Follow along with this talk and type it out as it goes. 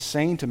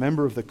saint, a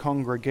member of the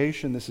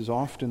congregation, this is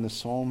often the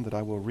psalm that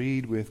I will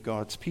read with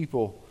God's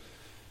people.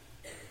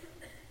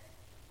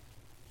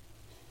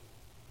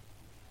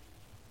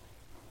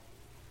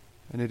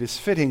 And it is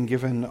fitting,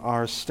 given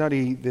our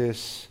study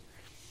this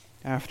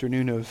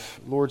afternoon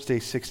of Lord's Day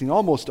 16,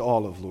 almost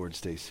all of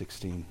Lord's Day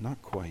 16,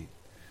 not quite,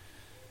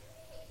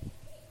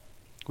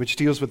 which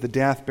deals with the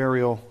death,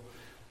 burial,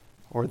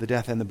 or the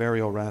death and the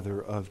burial, rather,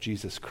 of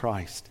Jesus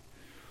Christ.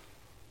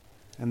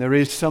 And there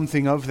is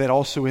something of that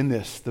also in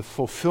this. The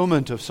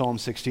fulfillment of Psalm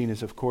 16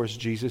 is, of course,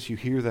 Jesus. You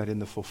hear that in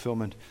the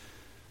fulfillment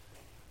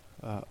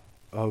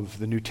of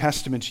the New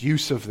Testament's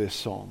use of this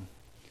psalm.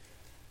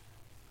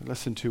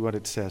 Listen to what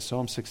it says.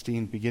 Psalm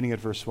 16, beginning at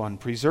verse 1.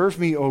 Preserve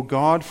me, O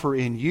God, for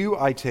in you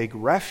I take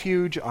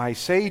refuge. I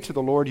say to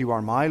the Lord, you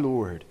are my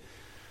Lord.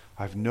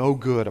 I have no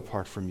good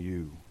apart from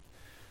you.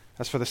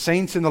 As for the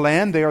saints in the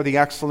land, they are the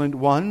excellent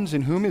ones,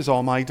 in whom is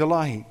all my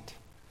delight.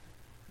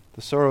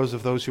 The sorrows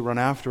of those who run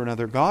after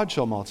another God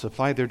shall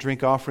multiply. Their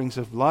drink offerings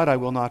of blood I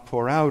will not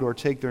pour out, or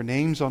take their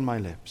names on my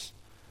lips.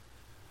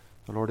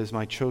 The Lord is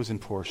my chosen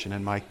portion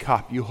and my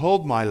cup. You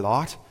hold my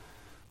lot.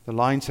 The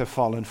lines have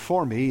fallen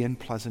for me in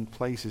pleasant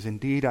places.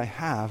 Indeed, I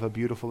have a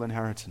beautiful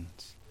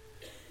inheritance.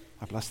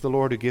 I bless the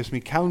Lord who gives me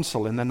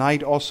counsel. In the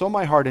night also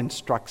my heart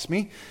instructs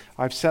me.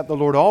 I've set the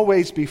Lord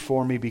always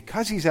before me.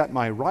 Because he's at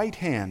my right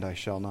hand, I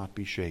shall not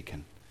be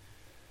shaken.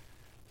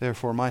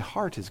 Therefore my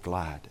heart is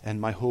glad,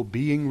 and my whole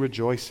being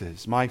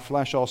rejoices. My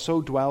flesh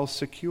also dwells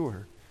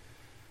secure.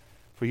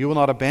 For you will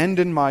not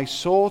abandon my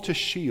soul to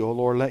Sheol,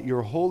 or let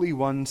your Holy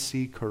One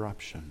see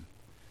corruption.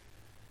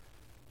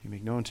 You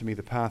make known to me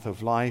the path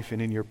of life,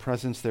 and in your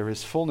presence there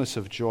is fullness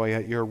of joy.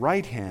 At your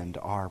right hand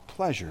are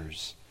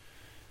pleasures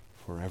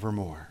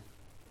forevermore.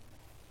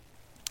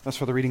 That's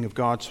for the reading of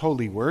God's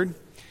holy word.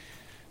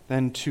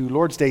 Then to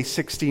Lord's Day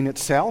 16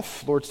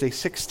 itself. Lord's Day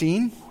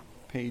 16,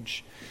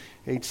 page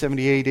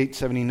 878,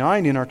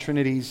 879 in our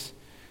Trinities,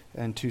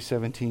 and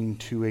 217,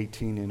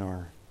 218 in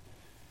our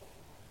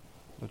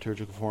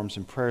Liturgical Forms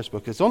and Prayers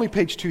book. It's only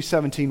page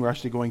 217 we're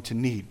actually going to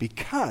need,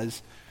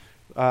 because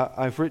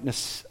I've written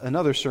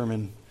another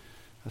sermon,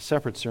 a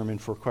separate sermon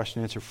for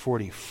Question and Answer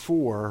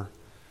 44.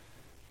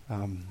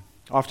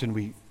 Often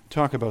we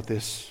talk about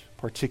this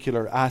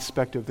particular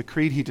aspect of the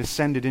Creed. He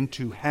descended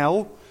into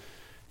hell,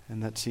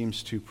 and that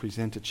seems to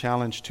present a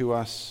challenge to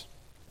us,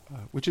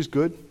 which is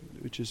good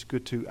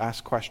to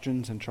ask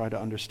questions and try to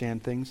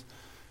understand things.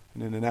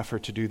 And in an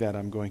effort to do that,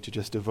 I'm going to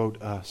just devote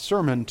a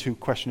sermon to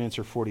Question and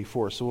Answer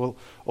 44. So we'll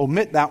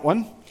omit that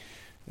one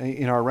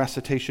in our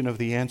recitation of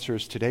the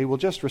answers today. We'll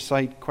just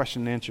recite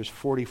Question and Answers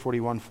 40,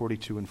 41,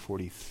 42, and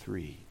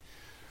 43.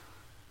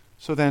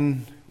 So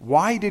then,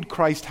 why did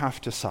Christ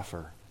have to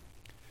suffer?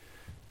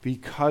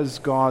 Because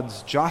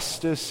God's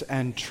justice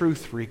and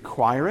truth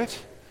require it.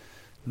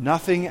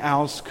 Nothing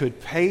else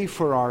could pay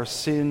for our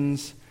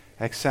sins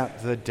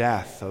except the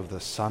death of the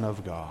Son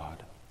of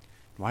God.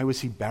 Why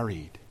was he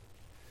buried?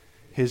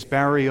 His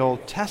burial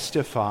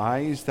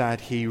testifies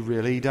that he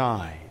really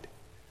died.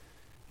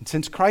 And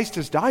since Christ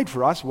has died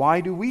for us,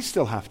 why do we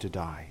still have to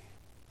die?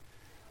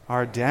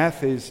 Our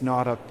death is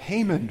not a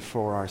payment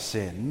for our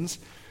sins,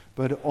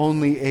 but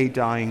only a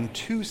dying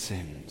to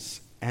sins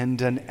and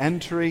an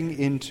entering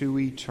into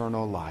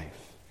eternal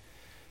life.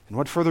 And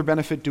what further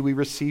benefit do we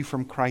receive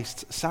from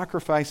Christ's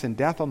sacrifice and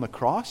death on the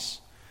cross?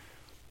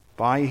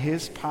 By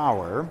his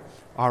power,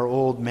 our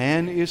old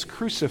man is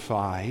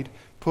crucified,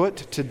 put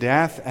to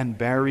death, and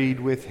buried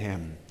with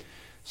him,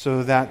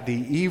 so that the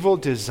evil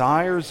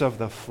desires of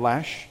the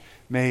flesh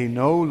may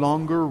no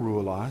longer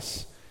rule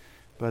us,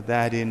 but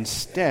that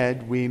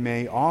instead we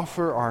may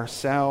offer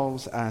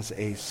ourselves as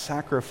a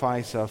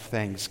sacrifice of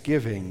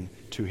thanksgiving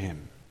to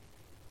him.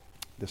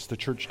 This the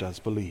church does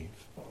believe.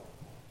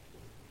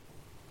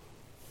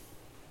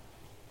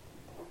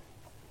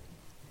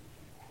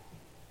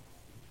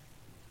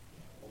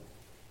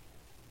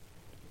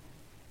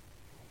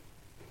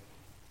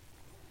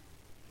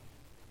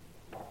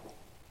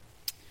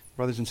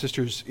 Brothers and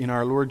sisters, in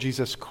our Lord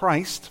Jesus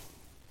Christ,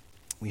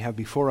 we have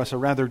before us a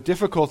rather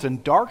difficult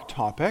and dark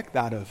topic,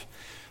 that of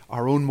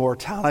our own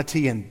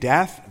mortality and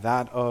death,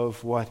 that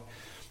of what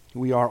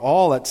we are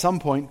all at some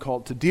point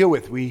called to deal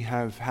with. We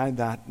have had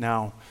that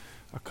now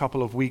a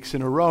couple of weeks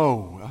in a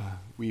row.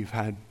 We've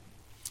had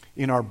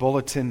in our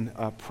bulletin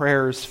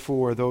prayers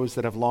for those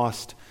that have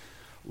lost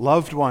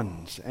loved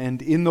ones.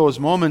 And in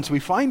those moments, we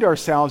find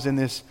ourselves in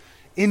this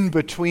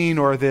in-between,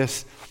 or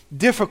this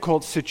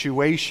difficult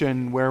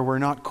situation where we're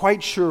not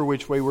quite sure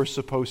which way we're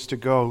supposed to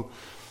go.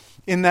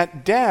 In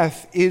that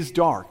death is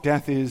dark.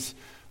 Death is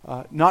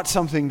not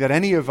something that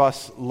any of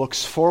us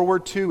looks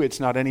forward to. It's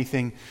not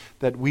anything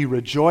that we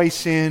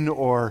rejoice in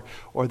or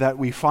that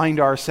we find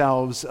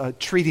ourselves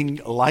treating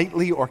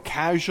lightly or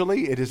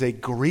casually. It is a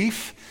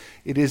grief.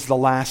 It is the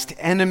last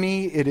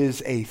enemy. It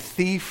is a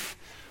thief.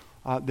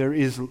 There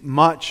is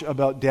much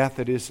about death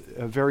that is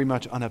very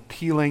much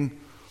unappealing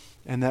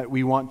and that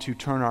we want to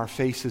turn our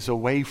faces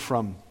away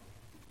from.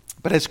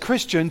 But as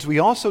Christians, we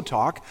also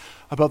talk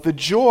about the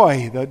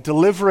joy, the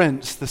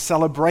deliverance, the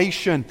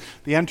celebration,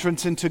 the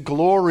entrance into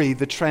glory,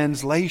 the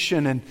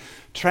translation and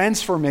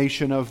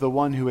transformation of the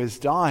one who has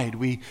died.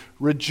 We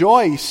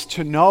rejoice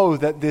to know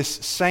that this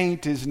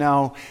saint is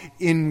now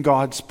in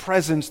God's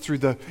presence through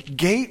the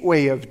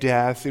gateway of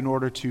death in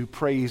order to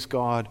praise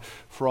God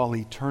for all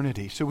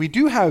eternity. So we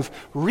do have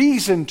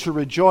reason to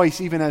rejoice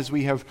even as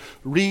we have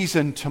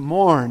reason to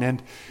mourn.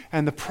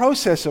 And the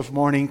process of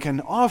mourning can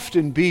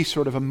often be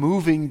sort of a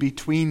moving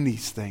between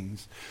these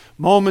things.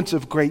 Moments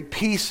of great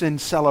peace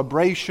and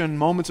celebration,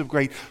 moments of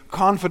great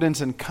confidence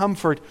and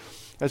comfort,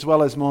 as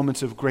well as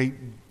moments of great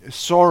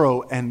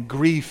sorrow and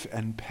grief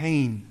and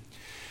pain.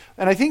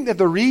 And I think that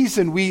the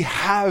reason we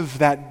have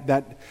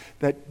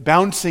that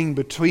bouncing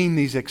between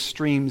these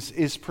extremes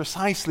is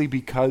precisely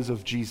because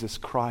of Jesus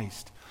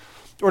Christ.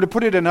 Or to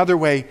put it another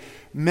way,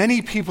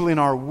 many people in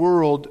our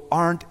world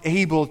aren't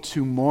able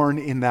to mourn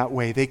in that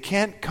way. They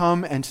can't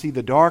come and see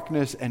the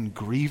darkness and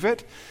grieve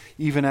it,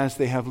 even as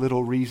they have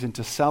little reason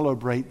to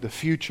celebrate the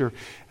future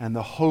and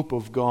the hope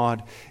of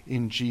God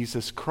in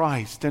Jesus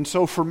Christ. And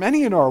so for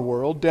many in our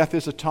world, death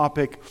is a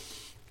topic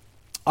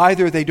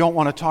either they don't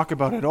want to talk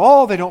about at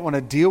all, they don't want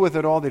to deal with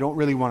it all, they don't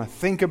really want to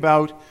think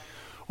about,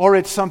 or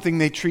it's something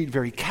they treat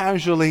very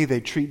casually, they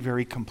treat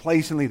very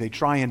complacently, they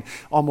try and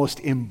almost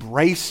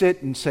embrace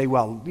it and say,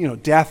 well,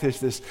 death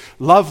is this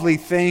lovely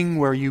thing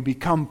where you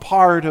become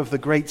part of the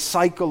great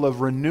cycle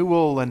of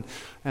renewal, and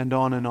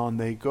on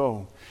they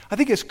go. I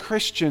think as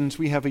Christians,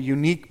 we have a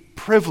unique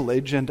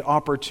privilege and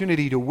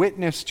opportunity to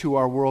witness to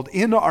our world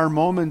in our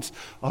moments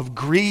of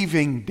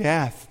grieving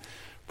death,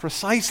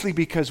 precisely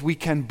because we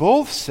can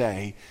both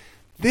say,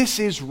 this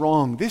is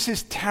wrong, this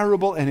is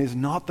terrible, and is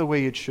not the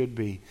way it should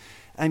be,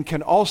 and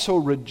can also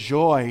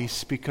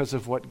rejoice because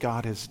of what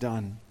God has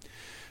done.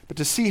 But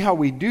to see how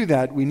we do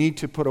that, we need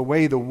to put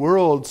away the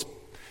world's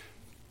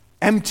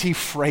empty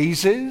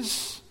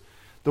phrases,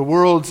 the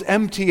world's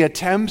empty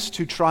attempts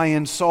to try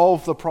and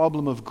solve the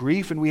problem of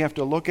grief, and we have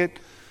to look it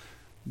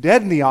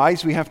dead in the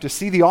eyes. We have to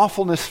see the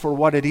awfulness for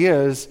what it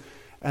is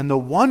and the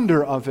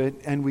wonder of it,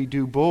 and we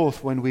do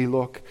both when we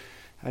look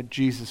at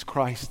Jesus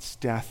Christ's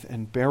death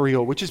and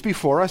burial, which is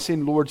before us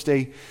in Lord's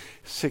Day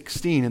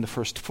 16, in the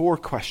first 4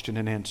 question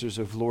and answers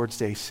of Lord's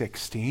Day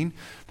 16,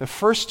 the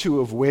first 2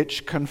 of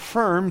which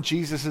confirm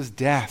Jesus'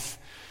 death.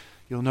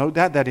 You'll note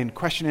that in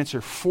question answer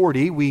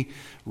 40, we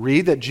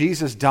read that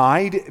Jesus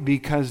died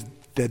because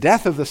the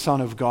death of the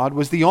Son of God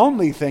was the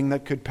only thing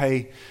that could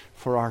pay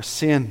for our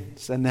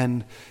sins. And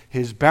then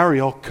his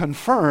burial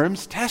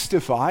confirms,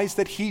 testifies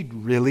that he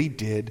really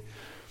did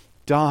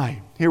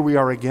die. Here we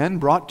are again,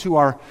 brought to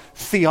our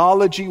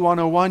Theology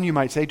 101, you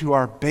might say, to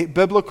our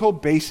biblical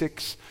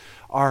basics,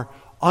 our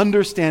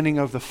understanding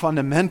of the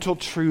fundamental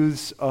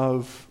truths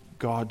of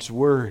God's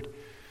Word.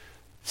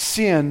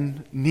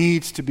 Sin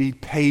needs to be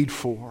paid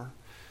for.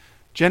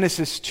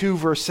 Genesis 2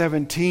 verse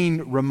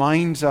 17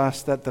 reminds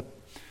us that the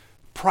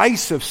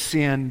price of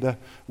sin, the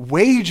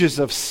wages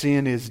of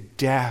sin, is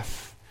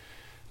death.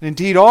 And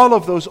indeed, all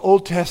of those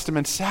Old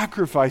Testament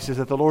sacrifices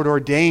that the Lord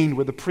ordained,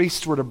 where the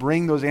priests were to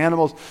bring those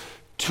animals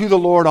to the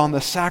Lord on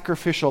the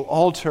sacrificial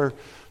altar,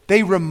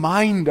 they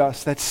remind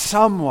us that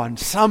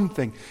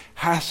something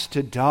has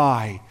to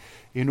die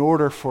in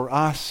order for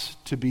us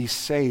to be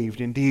saved.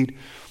 Indeed,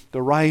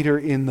 the writer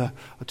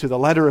to the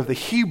letter of the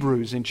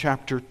Hebrews in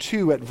chapter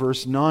 2 at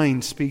verse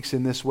 9 speaks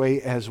in this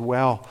way as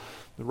well.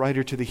 The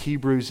writer to the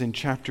Hebrews in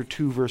chapter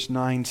 2 verse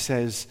 9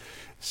 says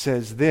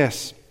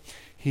this.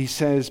 He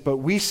says, "But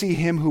we see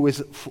him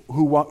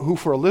who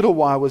for a little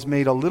while was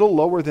made a little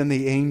lower than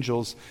the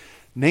angels,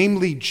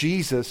 namely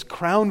Jesus,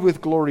 crowned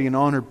with glory and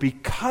honor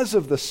because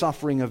of the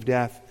suffering of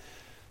death,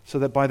 so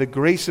that by the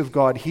grace of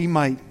God he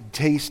might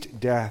taste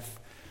death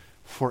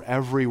for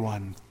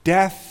everyone."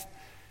 Death,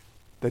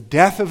 the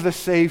death of the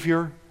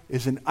Savior,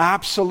 is an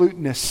absolute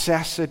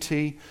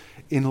necessity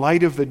in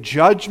light of the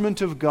judgment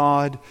of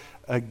God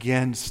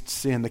against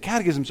sin. The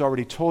Catechism's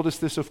already told us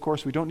this, of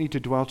course. We don't need to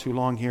dwell too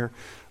long here.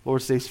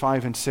 Lord's Days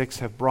 5 and 6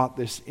 have brought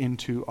this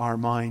into our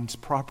minds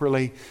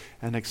properly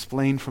and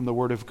explained from the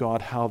Word of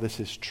God how this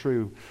is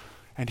true.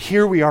 And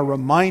here we are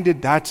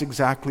reminded that's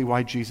exactly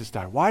why Jesus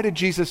died. Why did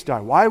Jesus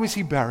die? Why was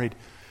he buried?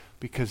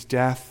 Because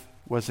death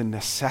was a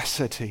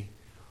necessity.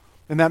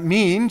 And that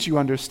means, you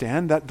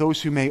understand, that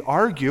those who may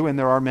argue, and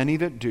there are many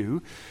that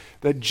do,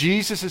 that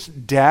Jesus'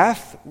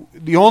 death,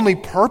 the only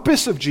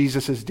purpose of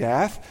Jesus'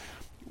 death,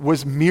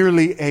 was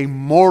merely a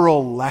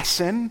moral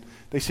lesson.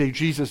 They say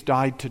Jesus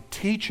died to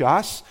teach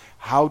us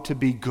how to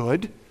be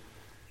good.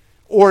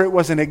 Or it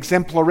was an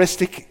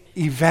exemplaristic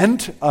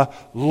event, a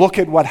look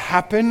at what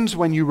happens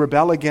when you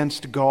rebel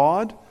against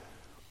God.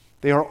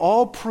 They are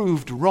all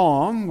proved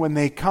wrong when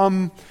they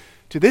come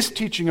to this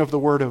teaching of the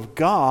Word of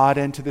God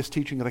and to this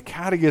teaching of the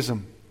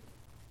Catechism.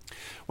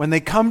 When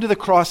they come to the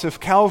cross of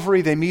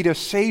Calvary, they meet a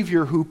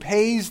Savior who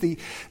pays the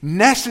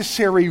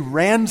necessary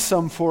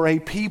ransom for a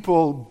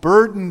people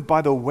burdened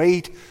by the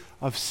weight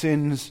of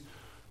sin's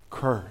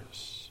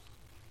curse.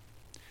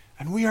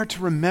 And we are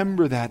to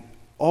remember that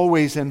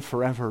always and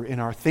forever in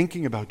our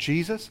thinking about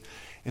Jesus,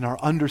 in our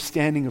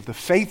understanding of the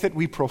faith that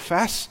we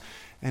profess,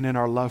 and in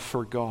our love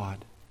for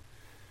God.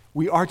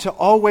 We are to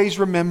always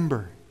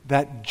remember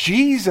that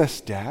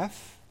Jesus'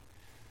 death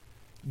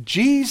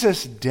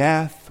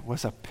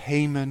was a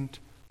payment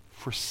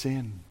for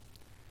sin.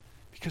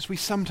 Because we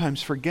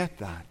sometimes forget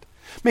that.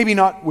 Maybe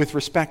not with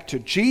respect to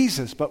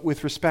Jesus, but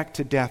with respect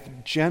to death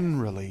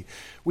generally.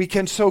 We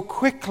can so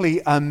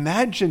quickly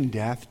imagine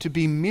death to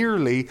be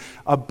merely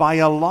a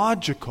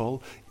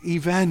biological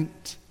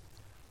event.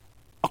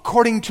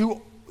 According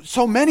to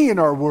so many in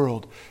our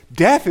world,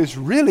 death is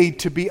really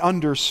to be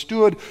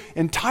understood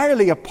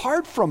entirely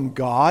apart from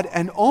God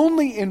and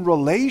only in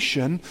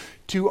relation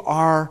to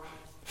our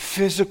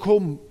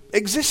physical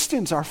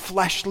existence, our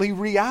fleshly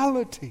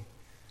reality.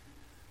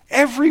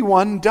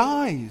 Everyone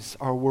dies,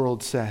 our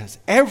world says.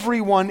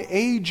 Everyone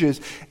ages.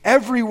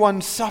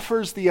 Everyone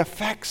suffers the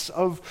effects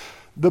of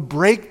the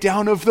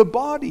breakdown of the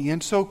body.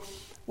 And so,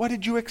 what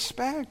did you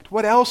expect?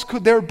 What else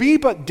could there be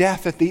but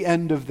death at the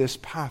end of this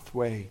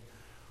pathway?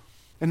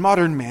 And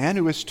modern man,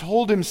 who has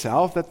told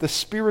himself that the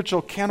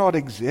spiritual cannot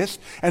exist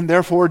and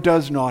therefore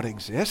does not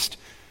exist,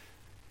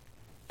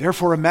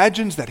 therefore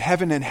imagines that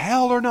heaven and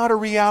hell are not a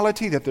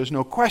reality, that there's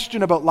no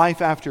question about life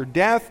after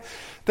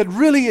death, that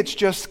really it's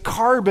just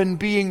carbon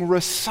being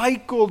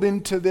recycled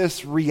into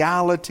this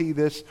reality,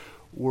 this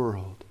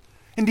world.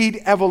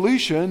 Indeed,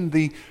 evolution,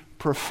 the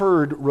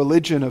preferred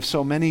religion of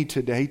so many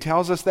today,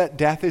 tells us that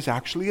death is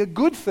actually a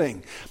good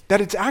thing, that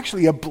it's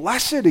actually a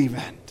blessed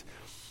event.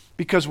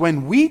 Because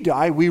when we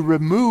die, we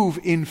remove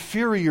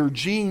inferior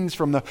genes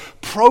from the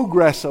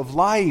progress of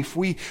life.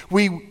 We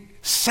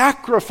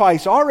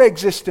sacrifice our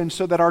existence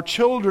so that our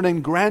children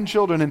and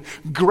grandchildren and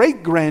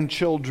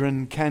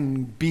great-grandchildren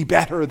can be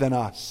better than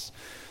us.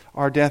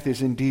 Our death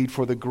is indeed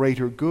for the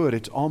greater good.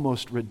 It's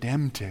almost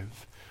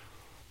redemptive.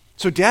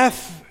 So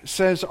death,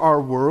 says our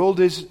world,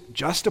 is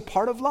just a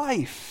part of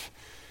life,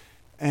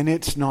 and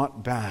it's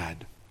not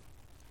bad.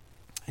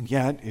 And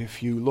yet,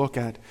 if you look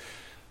at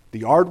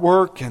the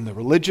artwork and the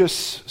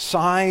religious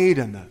side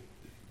and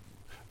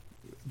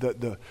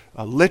the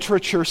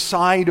literature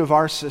side of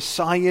our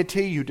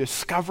society, you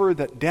discover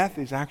that death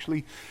is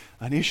actually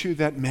an issue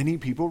that many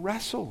people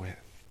wrestle with.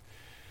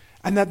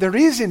 And that there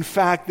is, in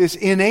fact, this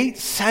innate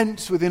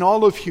sense within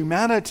all of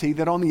humanity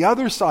that on the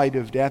other side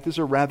of death is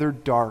a rather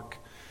dark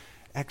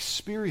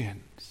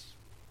experience.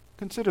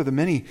 Consider the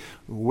many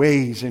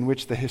ways in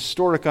which the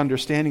historic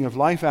understanding of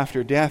life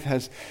after death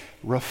has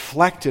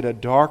reflected a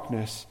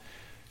darkness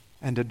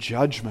and a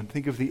judgment.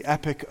 Think of the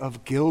Epic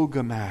of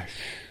Gilgamesh,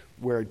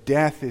 where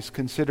death is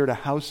considered a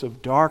house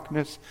of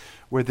darkness,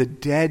 where the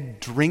dead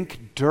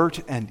drink dirt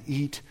and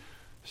eat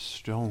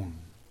stone.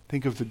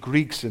 Think of the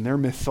Greeks in their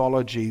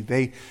mythology.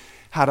 They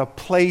had a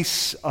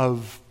place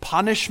of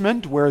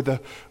punishment where the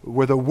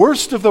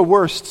worst of the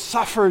worst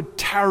suffered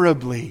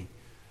terribly.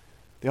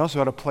 They also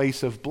had a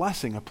place of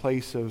blessing, a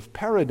place of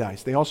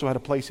paradise. They also had a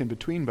place in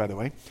between, by the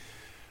way,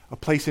 a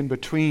place in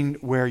between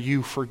where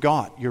you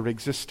forgot your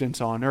existence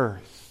on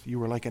earth. You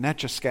were like an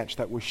Etch-a-Sketch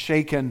that was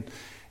shaken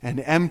and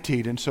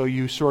emptied, and so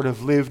you sort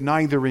of lived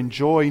neither in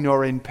joy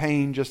nor in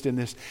pain, just in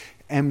this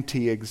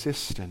empty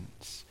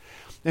existence.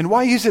 And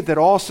why is it that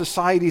all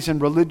societies and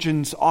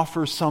religions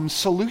offer some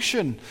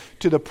solution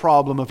to the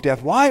problem of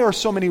death? Why are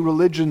so many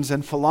religions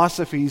and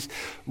philosophies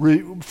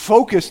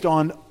focused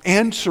on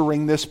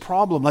answering this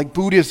problem, like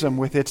Buddhism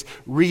with its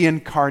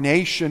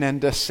reincarnation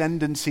and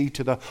ascendancy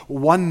to the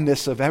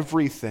oneness of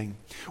everything?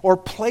 Or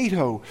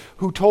Plato,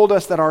 who told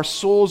us that our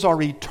souls are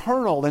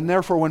eternal, and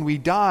therefore when we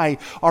die,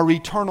 our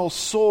eternal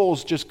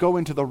souls just go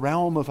into the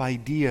realm of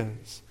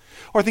ideas.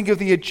 Or think of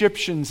the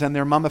Egyptians and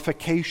their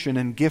mummification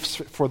and gifts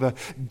for the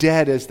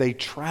dead as they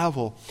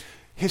travel.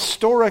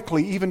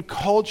 Historically, even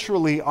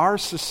culturally, our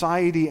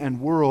society and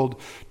world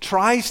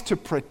tries to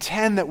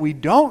pretend that we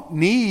don't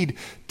need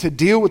to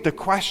deal with the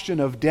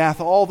question of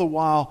death, all the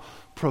while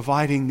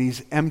providing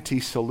these empty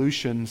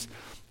solutions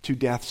to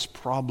death's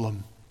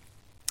problem.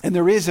 And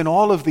there is in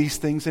all of these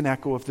things an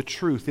echo of the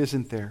truth,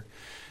 isn't there?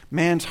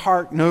 Man's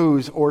heart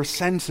knows or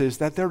senses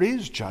that there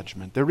is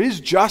judgment. There is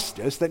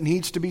justice that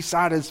needs to be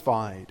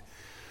satisfied.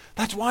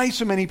 That's why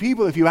so many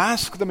people, if you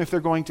ask them if they're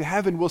going to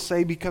heaven, will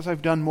say, because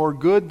I've done more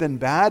good than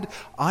bad,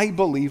 I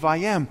believe I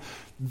am.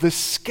 The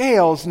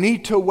scales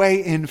need to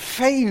weigh in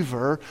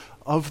favor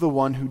of the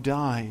one who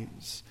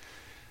dies.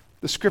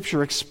 The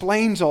Scripture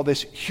explains all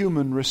this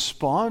human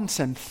response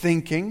and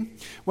thinking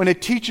when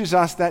it teaches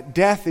us that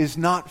death is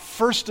not,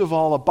 first of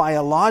all, a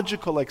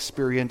biological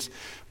experience,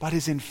 but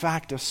is in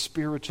fact a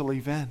spiritual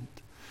event.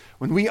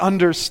 When we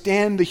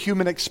understand the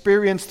human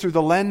experience through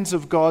the lens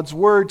of God's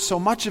Word, so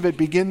much of it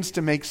begins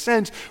to make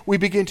sense. We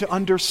begin to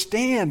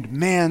understand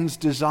man's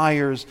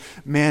desires,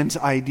 man's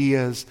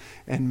ideas,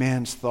 and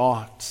man's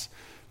thoughts.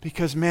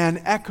 Because man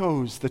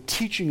echoes the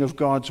teaching of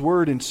God's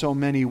Word in so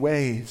many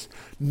ways,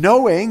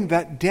 knowing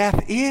that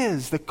death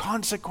is the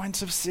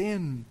consequence of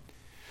sin.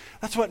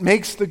 That's what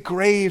makes the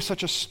grave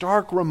such a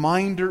stark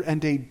reminder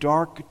and a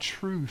dark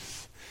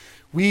truth.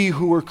 We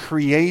who were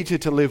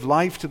created to live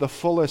life to the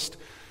fullest,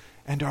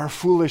 and our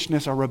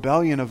foolishness, our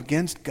rebellion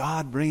against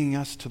God, bringing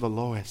us to the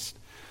lowest.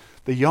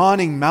 The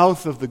yawning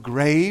mouth of the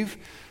grave,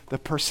 the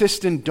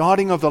persistent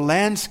dotting of the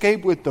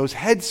landscape with those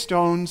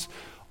headstones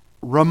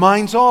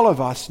reminds all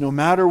of us, no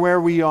matter where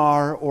we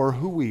are or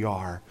who we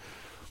are,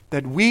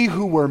 that we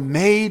who were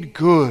made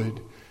good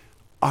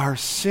are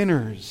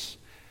sinners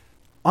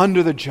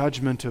under the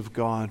judgment of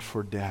God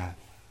for death.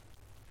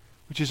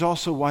 Which is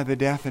also why the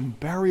death and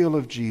burial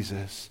of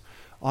Jesus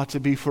ought to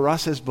be for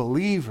us as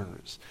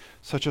believers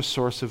such a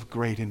source of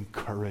great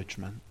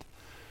encouragement.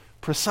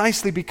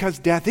 Precisely because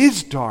death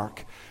is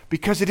dark,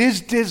 because it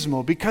is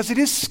dismal, because it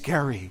is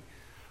scary,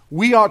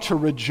 we ought to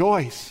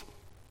rejoice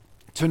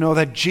to know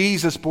that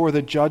Jesus bore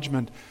the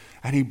judgment,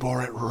 and He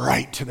bore it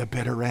right to the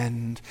bitter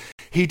end.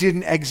 He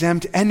didn't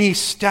exempt any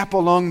step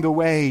along the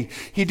way.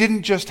 He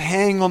didn't just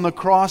hang on the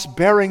cross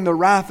bearing the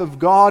wrath of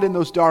God in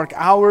those dark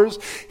hours.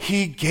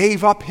 He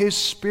gave up His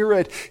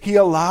spirit. He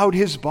allowed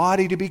His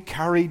body to be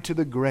carried to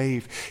the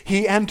grave.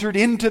 He entered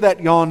into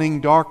that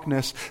yawning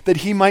darkness that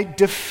He might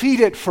defeat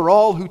it for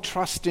all who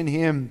trust in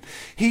Him.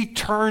 He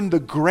turned the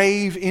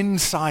grave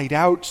inside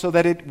out so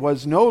that it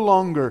was no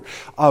longer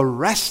a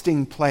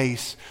resting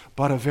place,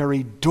 but a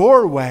very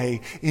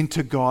doorway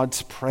into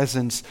God's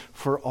presence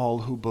for all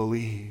who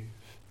believe.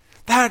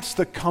 That's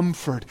the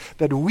comfort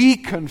that we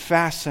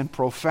confess and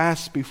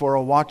profess before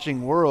a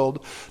watching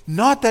world.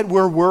 Not that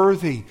we're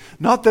worthy,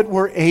 not that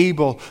we're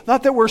able,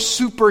 not that we're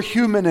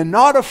superhuman and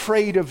not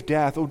afraid of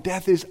death. Oh,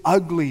 death is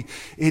ugly,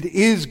 it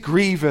is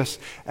grievous,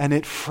 and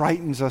it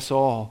frightens us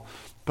all.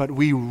 But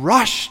we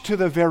rush to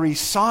the very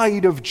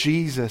side of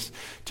Jesus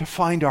to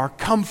find our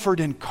comfort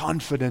and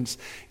confidence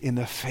in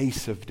the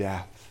face of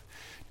death.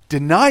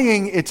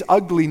 Denying its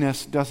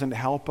ugliness doesn't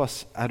help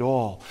us at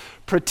all.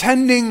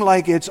 Pretending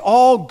like it's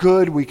all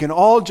good, we can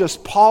all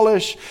just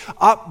polish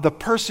up the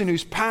person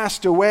who's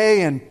passed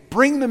away and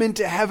bring them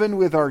into heaven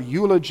with our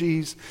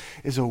eulogies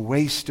is a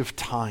waste of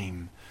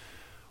time.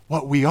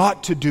 What we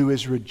ought to do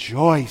is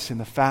rejoice in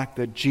the fact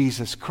that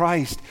Jesus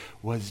Christ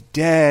was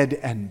dead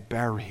and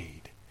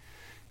buried.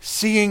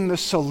 Seeing the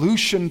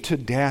solution to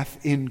death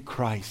in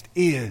Christ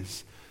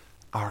is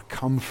our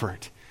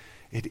comfort.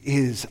 It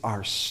is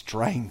our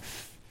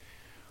strength.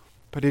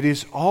 But it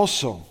is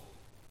also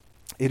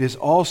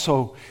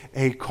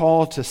a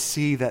call to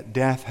see that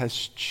death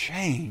has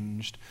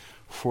changed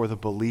for the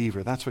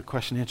believer. That's what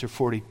question answer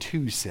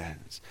 42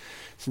 says.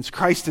 Since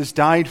Christ has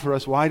died for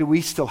us, why do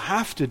we still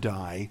have to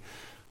die?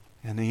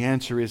 And the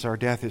answer is our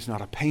death is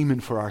not a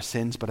payment for our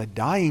sins, but a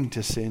dying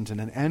to sins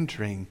and an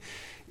entering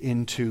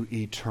into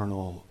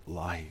eternal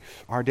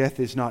life. Our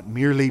death is not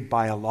merely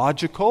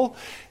biological.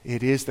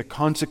 It is the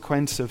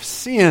consequence of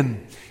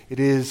sin. It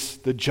is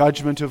the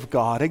judgment of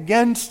God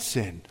against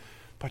sin.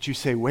 But you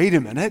say, wait a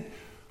minute,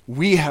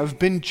 we have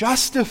been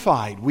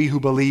justified. We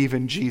who believe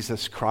in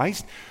Jesus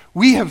Christ,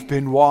 we have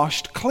been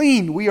washed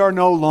clean. We are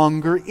no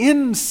longer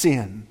in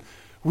sin.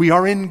 We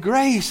are in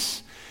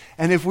grace.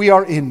 And if we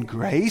are in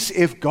grace,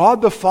 if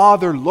God the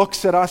Father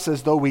looks at us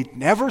as though we'd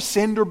never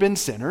sinned or been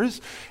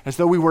sinners, as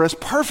though we were as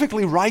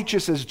perfectly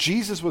righteous as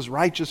Jesus was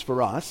righteous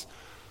for us,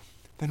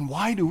 then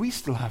why do we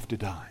still have to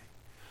die?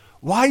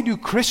 Why do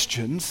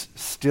Christians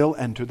still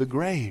enter the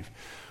grave?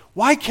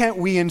 Why can't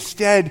we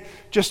instead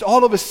just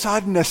all of a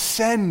sudden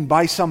ascend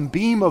by some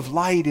beam of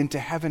light into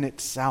heaven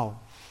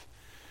itself?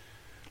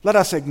 Let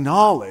us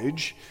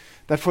acknowledge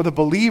that for the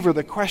believer,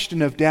 the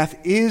question of death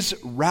is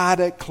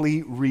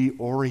radically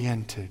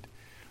reoriented.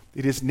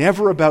 It is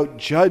never about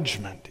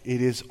judgment.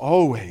 It is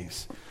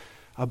always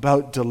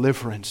about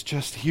deliverance.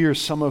 Just hear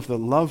some of the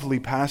lovely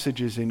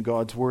passages in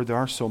God's Word. There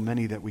are so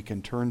many that we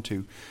can turn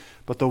to.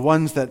 But the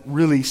ones that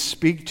really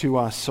speak to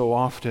us so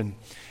often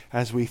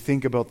as we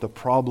think about the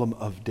problem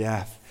of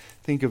death.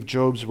 Think of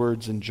Job's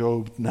words in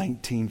Job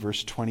 19,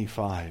 verse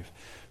 25.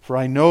 For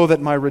I know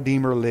that my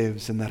Redeemer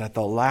lives, and that at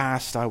the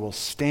last I will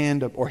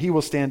stand up, or he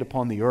will stand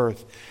upon the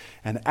earth.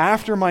 And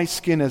after my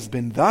skin has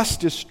been thus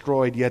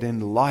destroyed, yet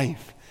in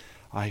life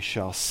I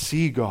shall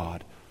see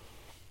God.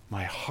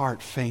 My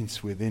heart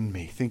faints within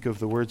me. Think of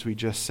the words we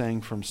just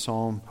sang from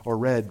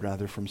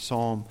read from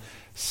Psalm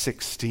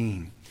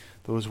 16.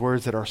 Those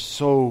words that are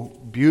so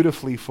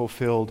beautifully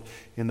fulfilled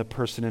in the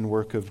person and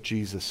work of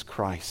Jesus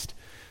Christ.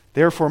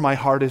 Therefore my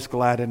heart is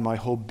glad and my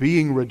whole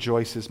being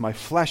rejoices. My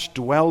flesh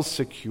dwells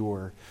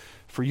secure.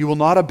 For you will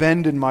not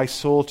abandon my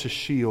soul to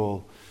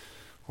Sheol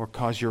or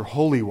cause your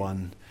Holy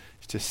One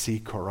to see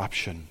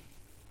corruption.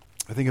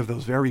 I think of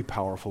those very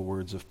powerful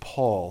words of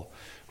Paul,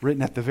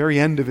 written at the very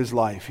end of his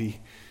life. He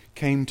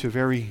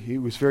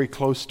was very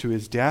close to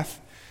his death,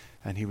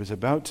 and he was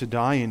about to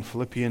die. In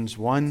Philippians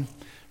 1,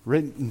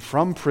 written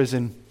from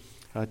prison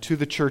to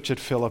the church at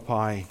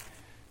Philippi,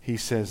 he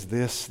says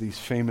these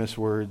famous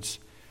words,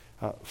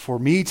 for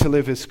me to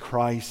live is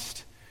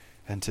Christ,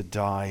 and to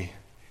die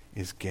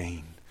is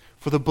gain.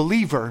 For the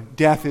believer,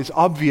 death is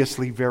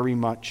obviously very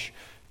much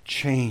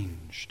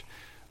changed.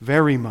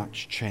 Very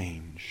much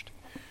changed.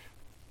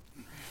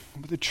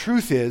 But the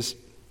truth is,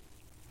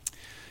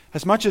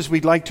 as much as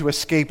we'd like to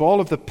escape all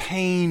of the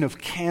pain of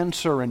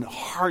cancer and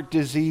heart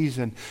disease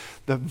and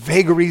the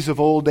vagaries of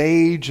old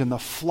age and the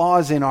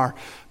flaws in our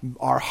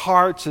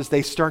hearts as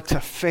they start to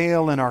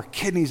fail, and our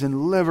kidneys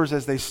and livers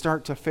as they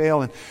start to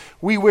fail. And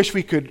we wish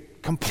we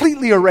could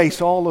completely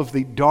erase all of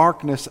the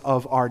darkness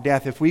of our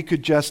death. If we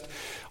could just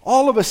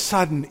all of a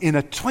sudden, in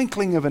a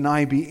twinkling of an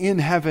eye, be in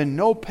heaven,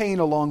 no pain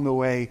along the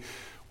way,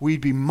 we'd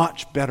be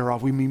much better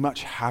off. We'd be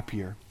much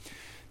happier.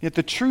 Yet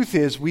the truth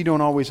is, we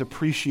don't always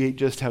appreciate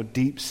just how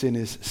deep sin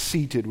is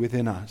seated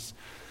within us.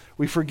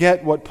 We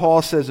forget what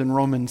Paul says in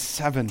Romans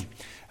 7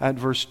 at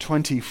verse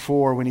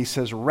 24 when he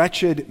says,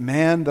 "Wretched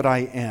man that I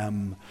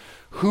am,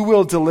 who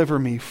will deliver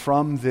me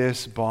from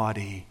this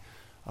body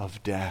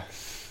of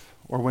death?"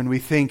 Or when we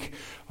think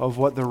of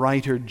what the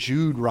writer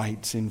Jude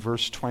writes in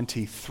verse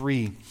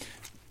 23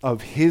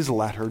 of his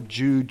letter,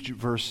 Jude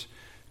verse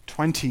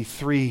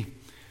 23,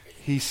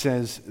 he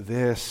says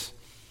this.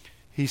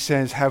 He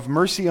says, "Have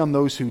mercy on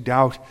those who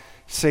doubt.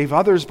 Save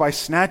others by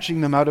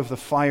snatching them out of the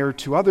fire.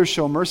 To others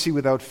show mercy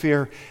without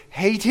fear,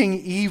 hating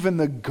even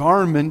the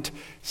garment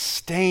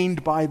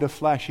stained by the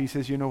flesh." He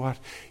says, you know what?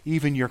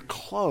 Even your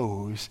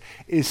clothes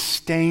is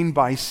stained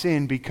by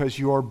sin because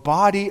your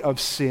body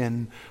of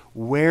sin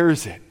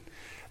wears it.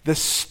 The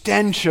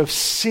stench of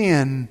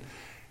sin,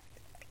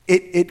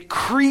 it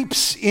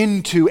creeps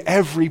into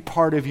every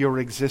part of your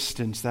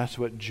existence. That's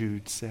what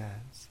Jude says.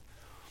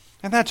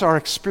 And that's our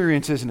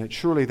experience, isn't it?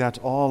 Surely that's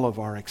all of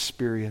our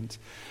experience.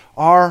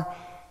 Our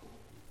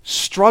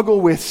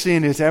struggle with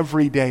sin is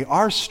every day.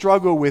 Our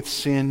struggle with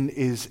sin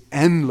is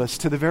endless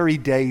to the very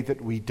day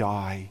that we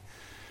die.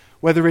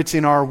 Whether it's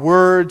in our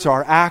words,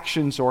 our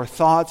actions, or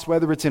thoughts,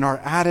 whether it's in our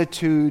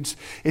attitudes,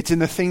 it's in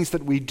the things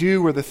that we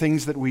do or the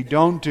things that we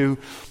don't do.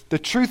 The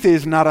truth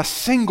is, not a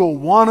single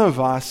one of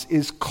us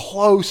is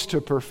close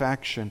to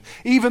perfection.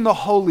 Even the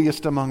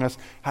holiest among us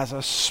has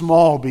a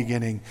small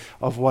beginning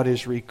of what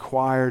is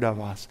required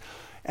of us.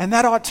 And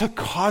that ought to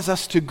cause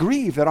us to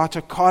grieve. That ought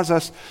to cause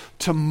us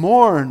to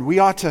mourn. We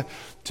ought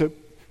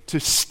to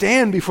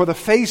stand before the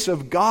face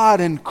of God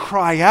and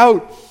cry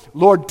out,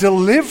 "Lord,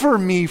 deliver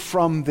me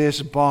from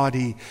this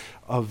body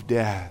of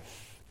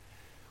death."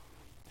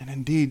 And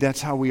indeed,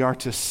 that's how we are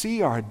to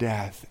see our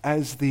death,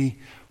 as the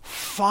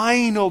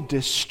final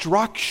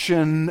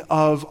destruction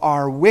of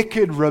our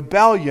wicked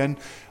rebellion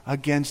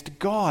against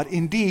God.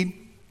 Indeed,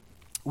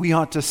 we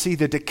ought to see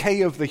the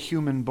decay of the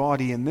human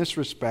body in this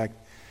respect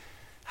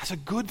as a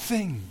good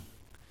thing.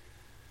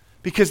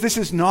 Because this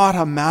is not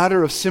a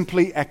matter of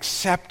simply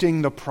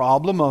accepting the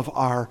problem of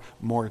our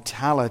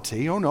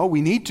mortality. Oh no,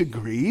 we need to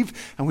grieve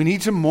and we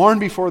need to mourn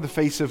before the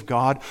face of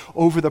God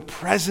over the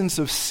presence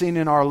of sin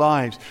in our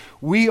lives.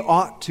 We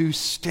ought to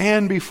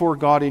stand before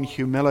God in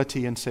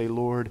humility and say,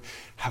 "Lord,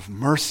 have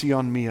mercy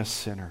on me, a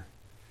sinner."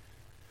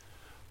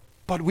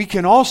 But we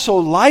can also,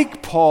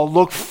 like Paul,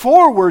 look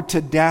forward to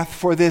death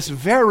for this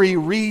very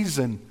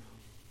reason.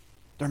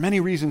 There are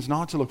many reasons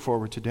not to look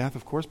forward to death,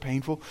 of course,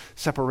 painful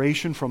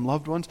separation from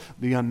loved ones,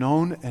 the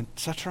unknown,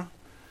 etc.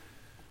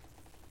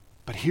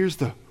 But here's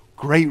the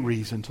great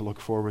reason to look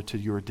forward to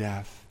your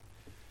death.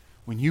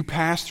 When you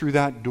pass through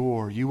that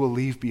door, you will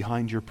leave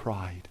behind your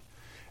pride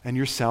and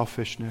your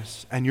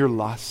selfishness and your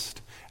lust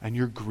and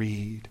your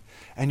greed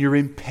and your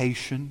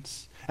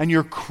impatience and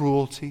your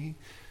cruelty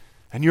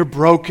and your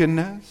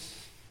brokenness.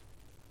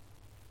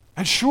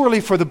 And surely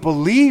for the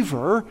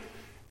believer,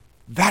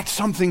 that's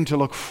something to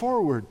look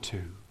forward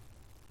to.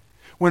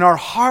 When our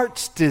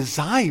heart's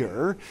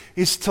desire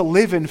is to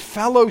live in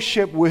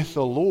fellowship with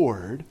the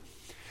Lord,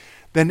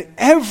 then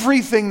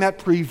everything that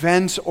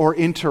prevents or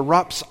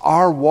interrupts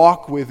our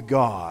walk with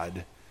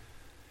God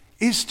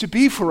is to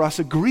be for us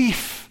a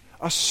grief,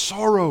 a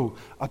sorrow,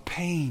 a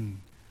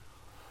pain.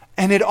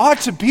 And it ought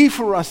to be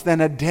for us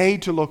then a day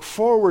to look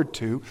forward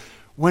to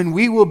when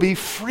we will be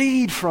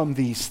freed from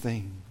these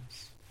things.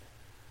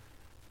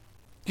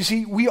 You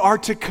see, we are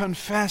to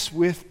confess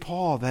with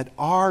Paul that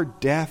our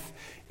death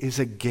is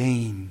a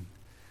gain.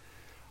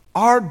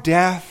 Our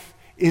death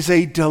is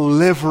a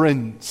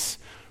deliverance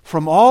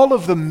from all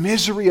of the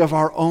misery of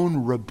our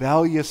own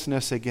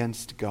rebelliousness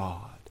against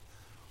God.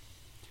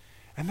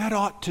 And that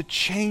ought to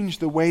change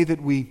the way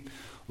that we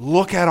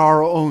look at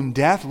our own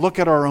death, look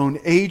at our own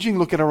aging,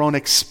 look at our own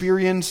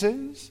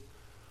experiences,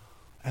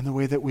 and the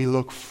way that we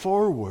look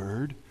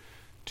forward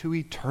to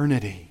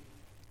eternity.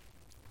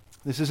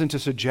 This isn't to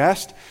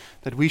suggest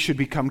that we should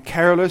become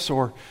careless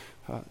or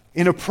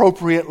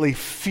inappropriately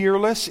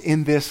fearless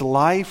in this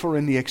life or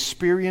in the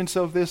experience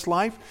of this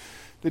life.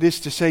 That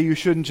is to say, you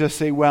shouldn't just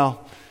say,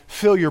 well,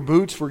 fill your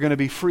boots, we're going to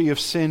be free of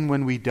sin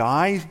when we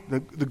die.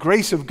 The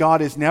grace of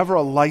God is never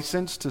a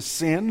license to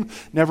sin,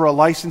 never a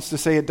license to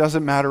say it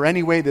doesn't matter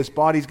anyway, this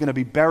body's going to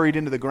be buried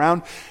into the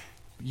ground.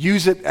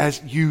 Use it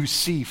as you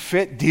see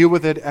fit, deal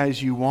with it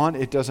as you want,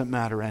 it doesn't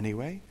matter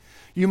anyway.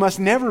 You must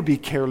never be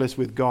careless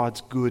with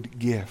God's good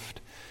gift.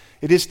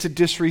 It is to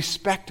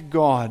disrespect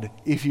God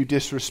if you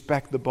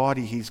disrespect the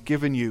body He's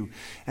given you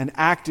and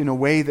act in a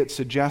way that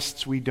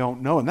suggests we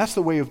don't know. And that's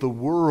the way of the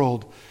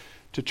world,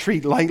 to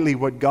treat lightly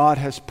what God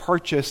has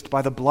purchased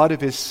by the blood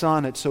of His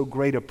Son at so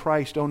great a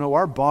price. Oh no,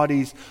 our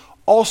bodies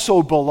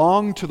also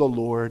belong to the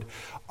Lord.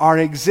 Our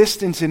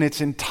existence in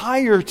its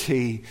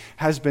entirety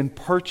has been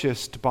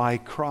purchased by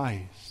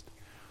Christ.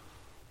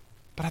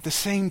 But at the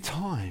same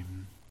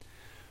time,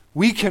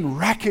 we can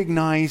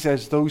recognize,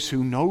 as those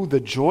who know the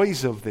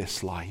joys of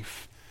this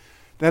life,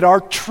 that our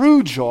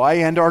true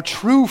joy and our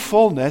true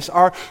fullness,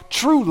 our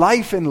true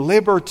life and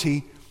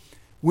liberty,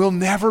 will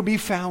never be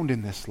found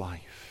in this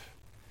life.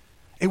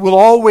 It will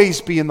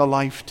always be in the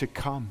life to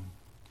come.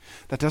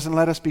 That doesn't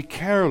let us be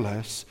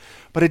careless,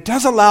 but it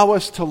does allow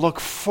us to look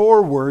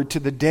forward to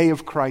the day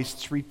of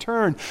Christ's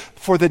return,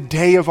 for the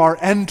day of our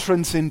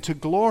entrance into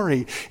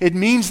glory. It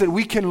means that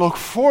we can look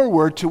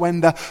forward to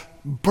when the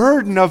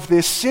burden of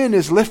this sin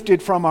is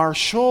lifted from our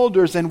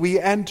shoulders and we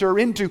enter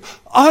into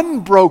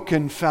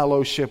unbroken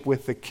fellowship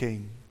with the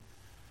King.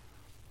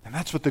 And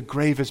that's what the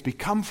grave has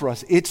become for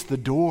us. It's the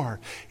door.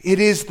 It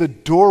is the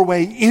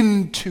doorway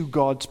into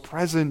God's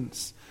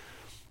presence.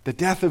 The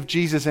death of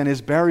Jesus and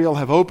his burial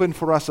have opened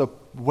for us a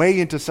way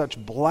into such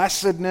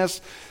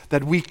blessedness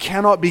that we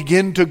cannot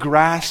begin to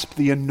grasp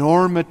the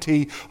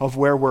enormity of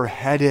where we're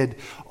headed,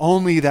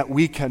 only that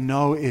we can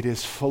know it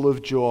is full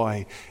of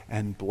joy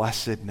and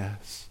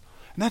blessedness.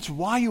 And that's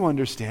why, you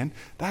understand,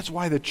 that's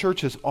why the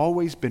church has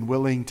always been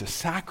willing to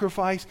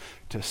sacrifice,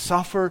 to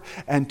suffer,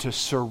 and to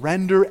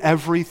surrender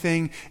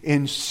everything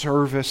in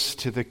service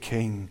to the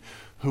King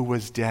who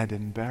was dead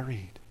and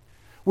buried.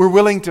 We're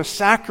willing to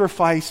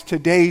sacrifice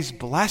today's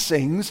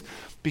blessings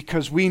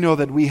because we know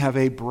that we have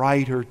a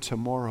brighter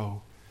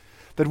tomorrow.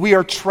 That we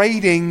are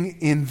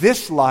trading in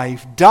this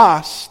life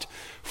dust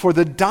for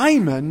the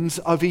diamonds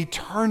of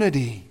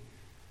eternity.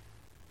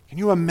 Can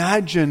you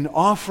imagine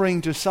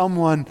offering to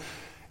someone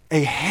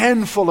a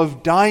handful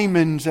of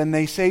diamonds and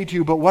they say to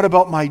you, "But what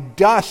about my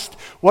dust?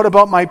 What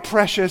about my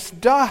precious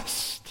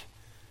dust?"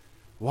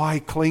 Why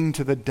cling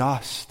to the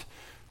dust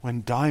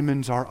when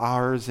diamonds are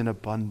ours in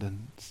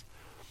abundance?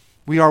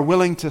 We are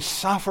willing to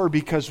suffer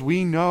because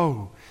we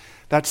know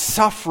that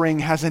suffering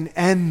has an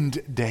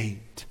end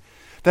date.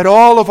 That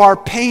all of our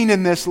pain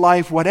in this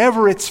life,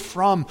 whatever it's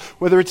from,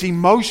 whether it's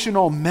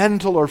emotional,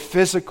 mental, or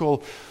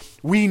physical,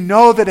 we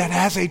know that it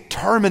has a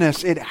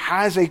terminus, it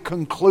has a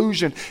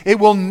conclusion. It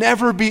will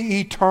never be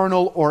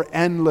eternal or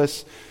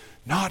endless,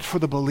 not for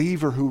the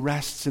believer who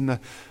rests in the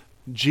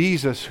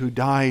Jesus who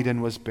died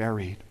and was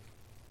buried.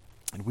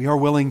 And we are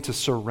willing to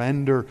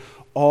surrender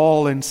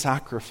all in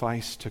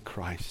sacrifice to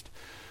Christ.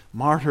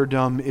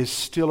 Martyrdom is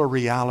still a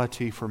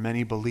reality for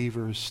many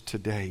believers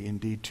today.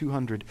 Indeed,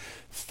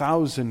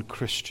 200,000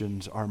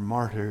 Christians are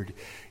martyred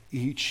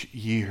each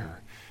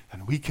year.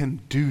 And we can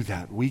do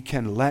that. We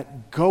can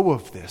let go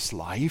of this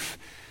life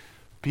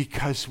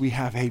because we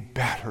have a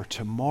better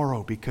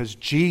tomorrow, because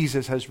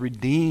Jesus has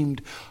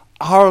redeemed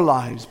our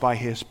lives by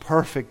his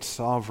perfect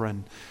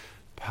sovereign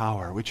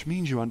power, which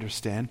means, you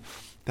understand,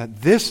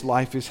 that this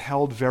life is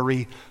held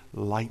very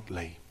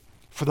lightly.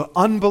 For the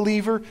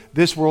unbeliever,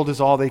 this world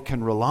is all they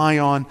can rely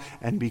on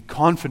and be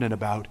confident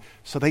about.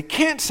 So they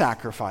can't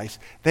sacrifice.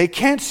 They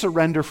can't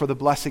surrender for the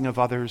blessing of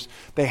others.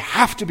 They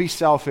have to be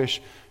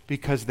selfish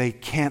because they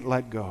can't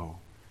let go.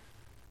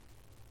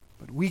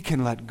 But we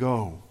can let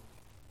go.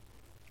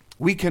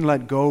 We can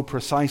let go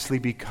precisely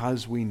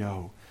because we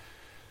know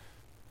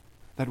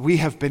that we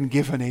have been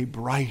given a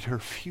brighter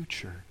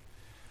future.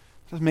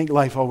 It doesn't make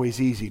life always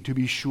easy, to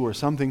be sure.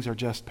 Some things are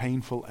just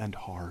painful and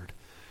hard.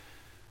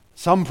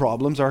 Some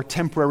problems are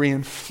temporary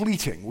and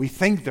fleeting. We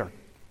think they're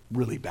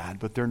really bad,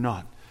 but they're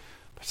not.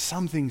 But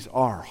some things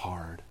are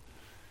hard.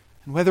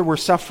 And whether we're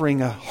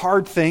suffering a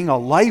hard thing, a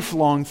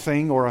lifelong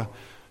thing, or a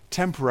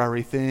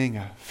temporary thing,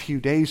 a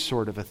few days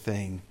sort of a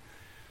thing,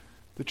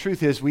 the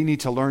truth is we need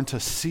to learn to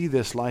see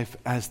this life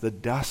as the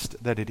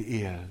dust that it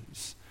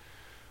is.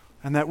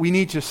 And that we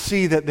need to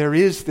see that there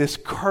is this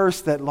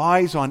curse that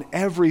lies on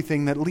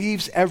everything, that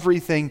leaves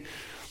everything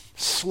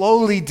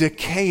slowly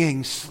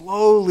decaying,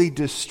 slowly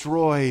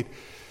destroyed,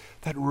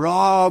 that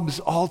robs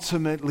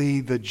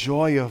ultimately the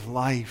joy of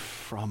life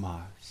from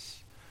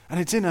us. And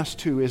it's in us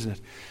too, isn't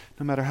it?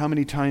 No matter how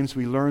many times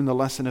we learn the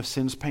lesson of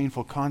sin's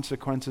painful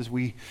consequences,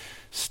 we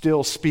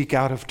still speak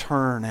out of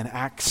turn and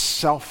act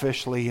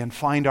selfishly and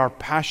find our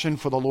passion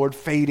for the Lord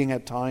fading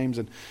at times,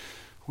 and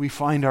we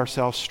find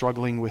ourselves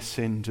struggling with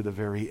sin to the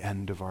very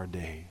end of our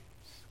days.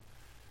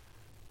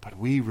 But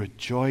we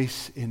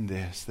rejoice in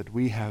this, that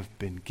we have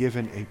been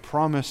given a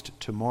promised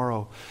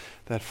tomorrow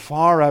that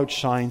far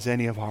outshines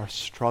any of our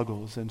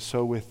struggles. And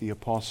so with the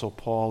Apostle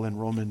Paul in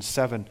Romans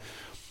 7,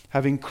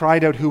 having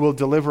cried out, "Who will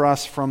deliver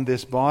us from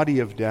this body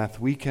of death?"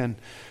 we can,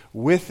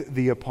 with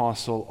the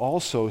Apostle,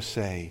 also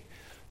say,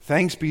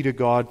 "Thanks be to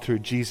God through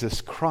Jesus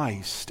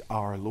Christ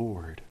our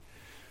Lord."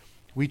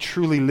 We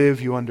truly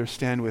live, you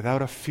understand,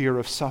 without a fear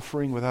of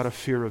suffering, without a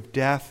fear of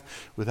death,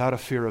 without a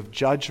fear of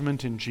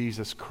judgment in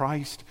Jesus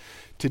Christ.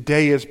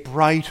 Today is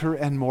brighter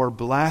and more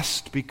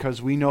blessed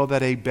because we know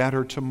that a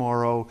better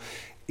tomorrow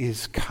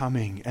is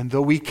coming. And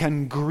though we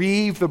can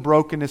grieve the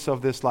brokenness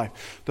of this life,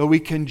 though we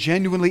can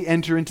genuinely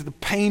enter into the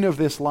pain of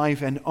this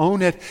life and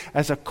own it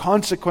as a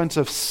consequence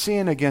of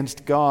sin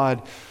against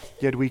God,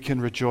 yet we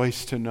can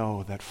rejoice to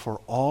know that for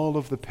all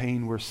of the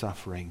pain we're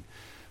suffering,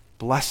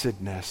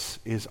 blessedness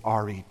is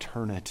our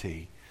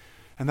eternity.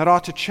 And that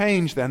ought to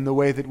change then the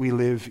way that we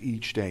live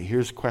each day.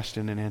 Here's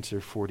question and answer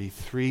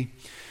 43.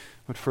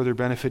 What further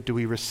benefit do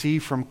we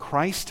receive from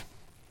Christ,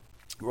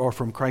 or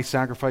from Christ's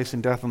sacrifice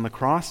and death on the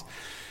cross? It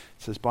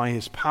says, by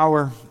his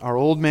power, our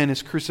old man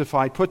is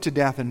crucified, put to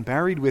death, and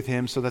buried with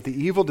him, so that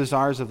the evil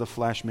desires of the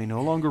flesh may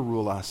no longer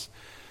rule us,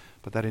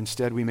 but that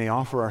instead we may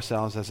offer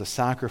ourselves as a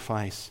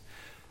sacrifice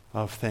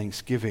of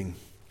thanksgiving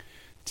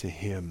to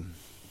him.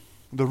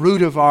 The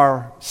root of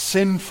our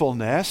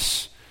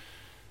sinfulness,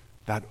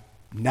 that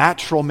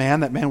natural man,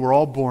 that man we're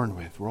all born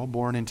with, we're all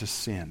born into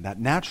sin, that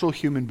natural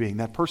human being,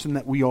 that person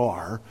that we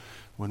are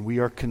when we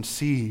are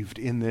conceived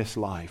in this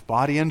life,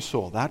 body and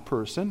soul, that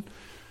person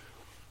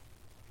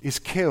is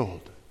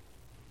killed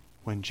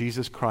when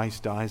Jesus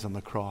Christ dies on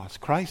the cross.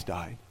 Christ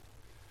died,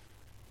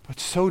 but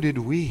so did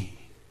we.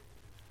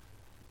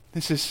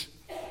 This is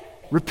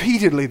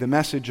repeatedly the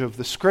message of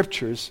the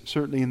Scriptures,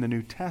 certainly in the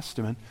New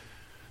Testament,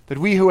 that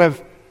we who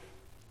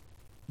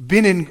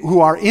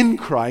are in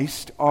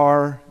Christ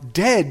are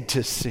dead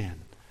to sin.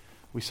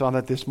 We saw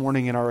that this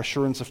morning in our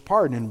assurance of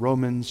pardon in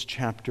Romans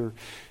chapter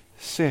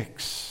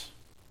 6.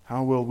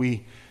 How will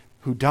we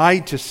who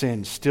died to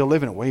sin still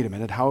live in it? Wait a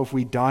minute, how have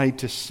we died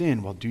to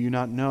sin? Well, do you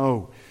not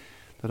know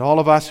that all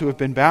of us who have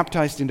been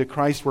baptized into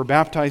Christ were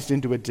baptized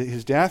into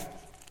his death,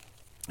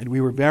 and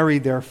we were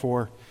buried,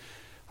 therefore,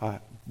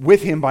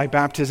 with him by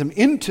baptism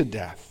into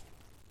death,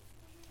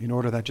 in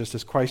order that just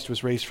as Christ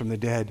was raised from the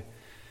dead,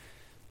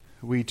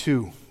 we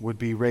too would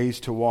be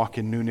raised to walk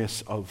in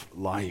newness of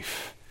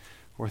life.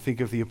 Or think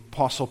of the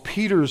Apostle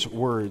Peter's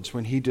words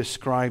when he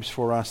describes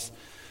for us,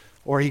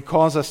 or he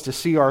calls us to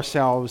see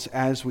ourselves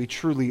as we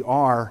truly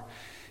are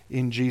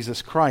in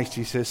Jesus Christ.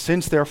 He says,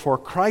 since therefore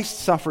Christ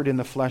suffered in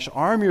the flesh,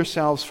 arm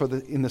yourselves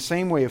with the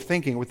same way of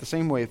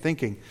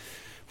thinking.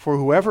 For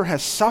whoever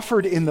has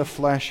suffered in the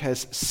flesh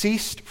has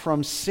ceased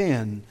from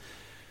sin,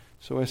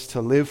 so as to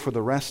live for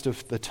the rest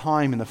of the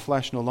time in the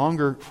flesh, no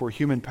longer for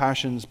human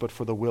passions, but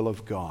for the will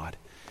of God.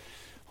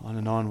 On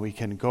and on we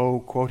can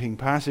go, quoting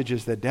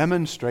passages that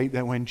demonstrate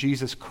that when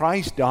Jesus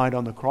Christ died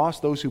on the cross,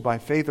 those who by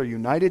faith are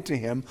united to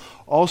him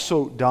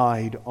also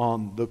died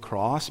on the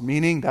cross,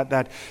 meaning that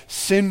that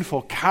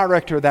sinful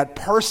character, that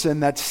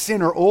person, that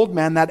sinner, old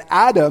man, that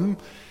Adam,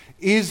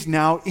 is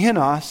now in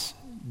us,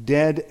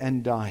 dead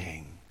and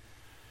dying.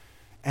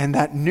 And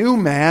that new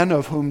man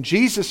of whom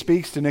Jesus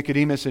speaks to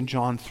Nicodemus in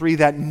John 3,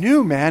 that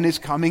new man is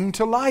coming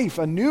to life.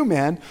 A new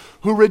man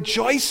who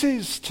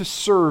rejoices to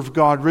serve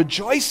God,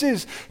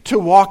 rejoices to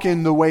walk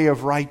in the way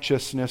of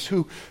righteousness,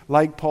 who,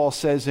 like Paul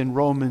says in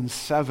Romans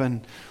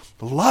 7,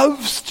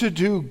 loves to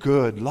do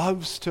good,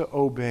 loves to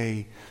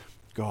obey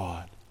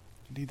God.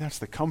 Indeed, that's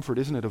the comfort,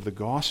 isn't it, of the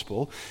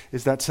gospel,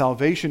 is that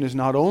salvation is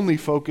not only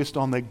focused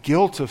on the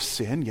guilt of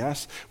sin.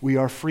 Yes, we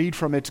are freed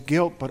from its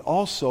guilt, but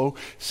also,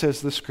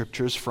 says the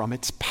Scriptures, from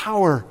its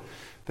power.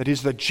 That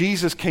is, that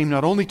Jesus came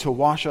not only to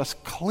wash us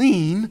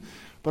clean,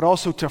 but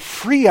also to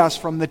free us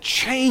from the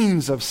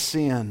chains of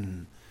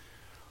sin.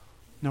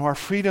 Now, our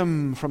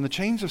freedom from the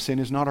chains of sin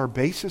is not our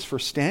basis for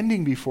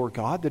standing before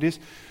God. That is,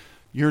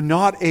 you're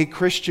not a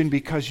Christian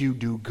because you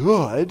do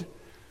good.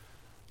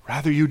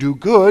 Rather, you do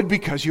good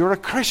because you're a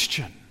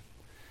Christian.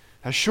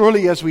 As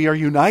surely as we are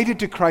united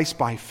to Christ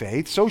by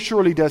faith, so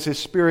surely does his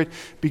Spirit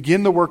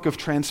begin the work of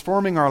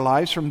transforming our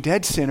lives from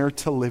dead sinner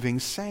to living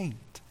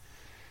saint.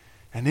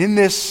 And in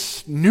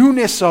this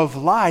newness of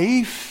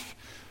life,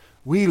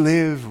 we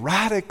live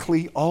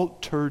radically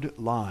altered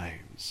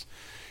lives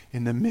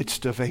in the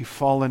midst of a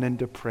fallen and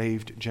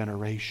depraved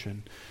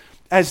generation.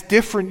 As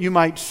different, you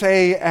might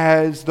say,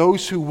 as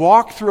those who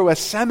walk through a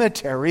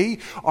cemetery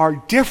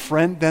are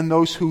different than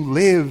those who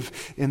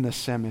live in the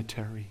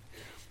cemetery.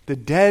 The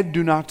dead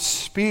do not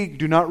speak,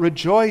 do not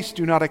rejoice,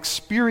 do not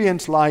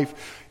experience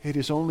life. It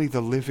is only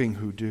the living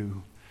who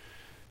do.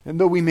 And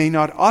though we may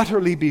not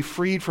utterly be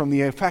freed from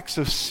the effects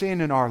of sin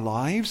in our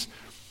lives,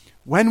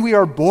 when we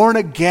are born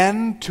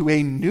again to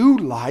a new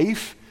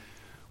life,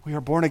 we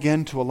are born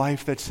again to a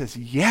life that says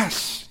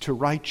yes to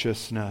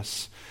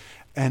righteousness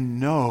and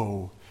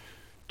no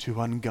to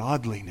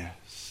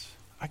ungodliness.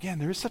 Again,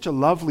 there is such a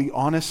lovely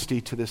honesty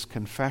to this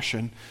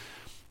confession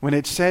when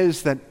it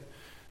says that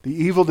the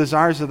evil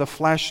desires of the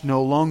flesh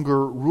no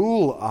longer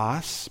rule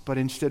us, but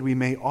instead we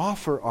may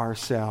offer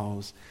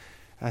ourselves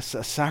as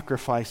a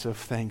sacrifice of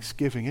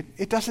thanksgiving.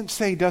 It doesn't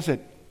say, does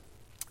it,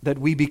 that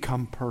we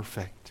become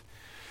perfect.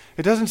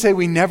 It doesn't say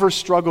we never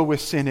struggle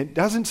with sin. It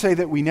doesn't say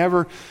that we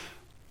never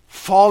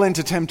fall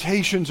into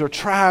temptations or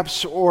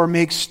traps or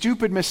make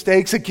stupid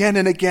mistakes again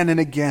and again and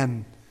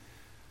again.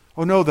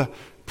 Oh no, the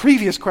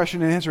previous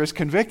question and answer has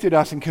convicted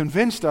us and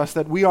convinced us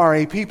that we are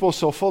a people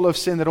so full of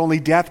sin that only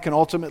death can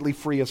ultimately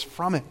free us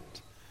from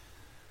it.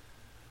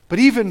 But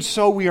even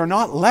so, we are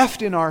not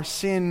left in our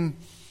sin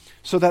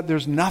so that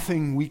there's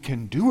nothing we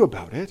can do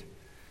about it.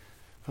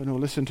 Oh no,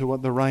 listen to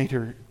what the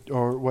writer,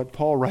 or what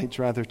Paul writes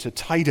rather, to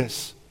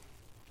Titus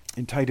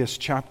in Titus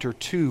chapter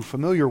 2.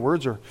 Familiar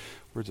words, or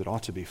words that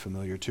ought to be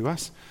familiar to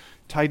us.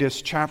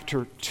 Titus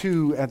chapter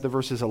 2 at the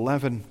verses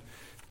 11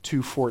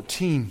 to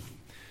 14.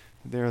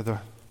 There the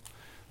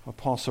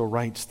apostle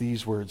writes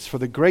these words, "For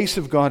the grace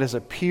of God has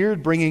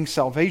appeared, bringing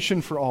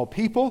salvation for all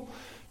people,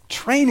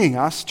 training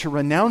us to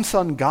renounce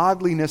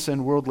ungodliness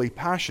and worldly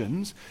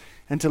passions,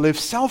 and to live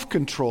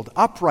self-controlled,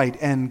 upright,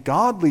 and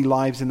godly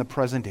lives in the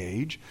present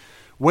age,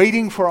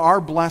 waiting for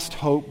our blessed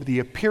hope, the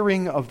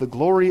appearing of the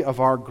glory of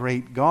our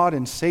great God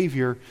and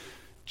Savior,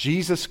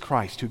 Jesus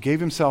Christ, who gave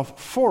himself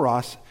for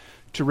us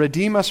to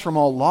redeem us from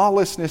all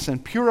lawlessness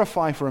and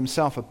purify for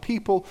himself a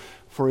people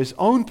for his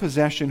own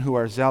possession who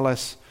are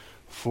zealous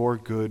for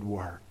good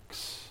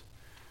works."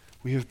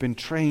 We have been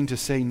trained to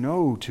say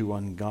no to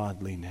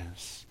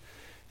ungodliness.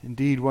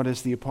 Indeed, what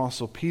does the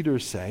Apostle Peter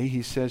say?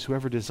 He says,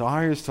 "Whoever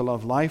desires to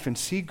love life and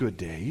see good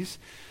days,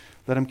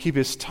 let him keep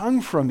his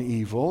tongue from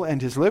evil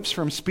and his lips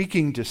from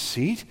speaking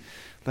deceit.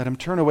 Let him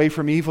turn away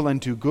from evil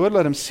and do good.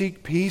 Let him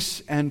seek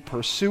peace and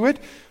pursue it.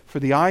 For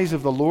the eyes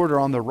of the Lord are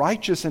on the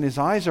righteous, and his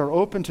eyes are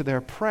open to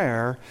their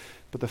prayer.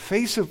 But the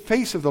face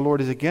of the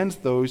Lord is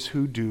against those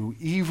who do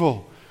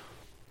evil."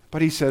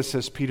 But he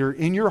says Peter,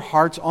 "In your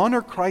hearts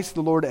honor Christ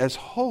the Lord as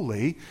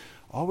holy,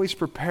 always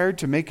prepared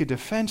to make a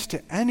defense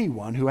to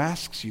anyone who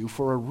asks you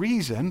for a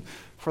reason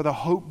for the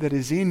hope that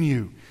is in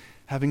you,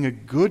 having a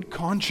good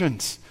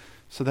conscience,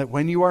 so that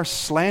when you are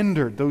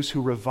slandered, those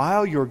who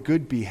revile your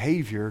good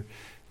behavior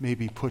may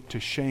be put to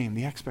shame."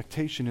 The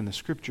expectation in the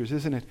Scriptures,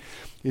 isn't it,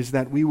 is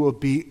that we will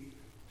be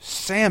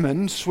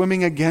salmon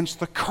swimming against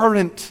the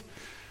current,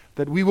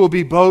 that we will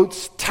be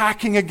boats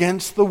tacking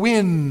against the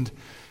wind,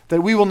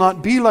 that we will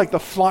not be like the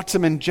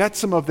flotsam and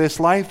jetsam of this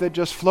life that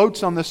just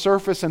floats on the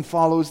surface and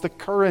follows the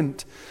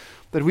current,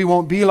 that we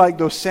won't be like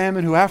those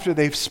salmon who after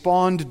they've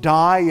spawned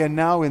die and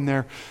now in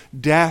their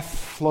death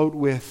float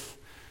with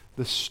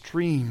the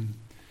stream.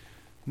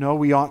 No,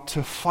 we ought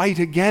to fight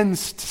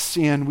against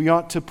sin. We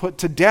ought to put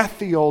to death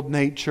the old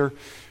nature.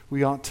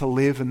 We ought to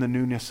live in the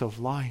newness of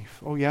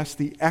life. Oh yes,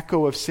 the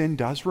echo of sin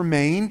does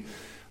remain.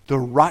 The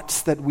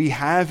ruts that we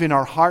have in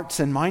our hearts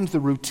and minds,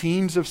 the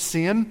routines of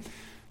sin,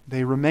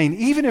 they remain.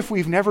 Even if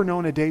we've never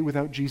known a day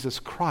without Jesus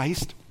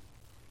Christ,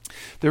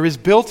 there is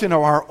built into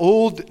our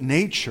old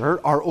nature,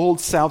 our old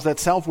selves, that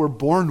self we're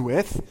born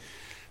with,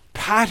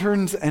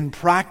 patterns and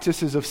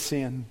practices of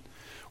sin.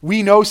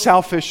 We know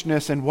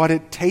selfishness and what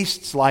it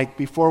tastes like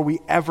before we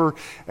ever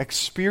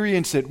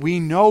experience it. We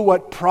know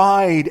what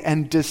pride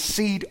and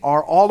deceit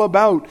are all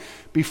about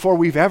before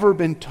we've ever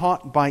been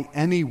taught by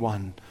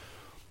anyone.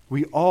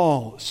 We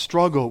all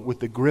struggle with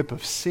the grip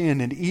of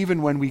sin, and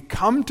even when we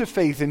come to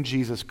faith in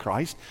Jesus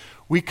Christ,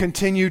 we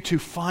continue to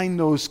find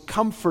those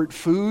comfort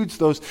foods,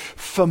 those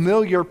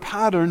familiar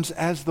patterns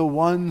as the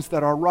ones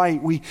that are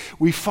right.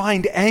 We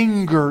find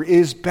anger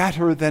is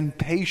better than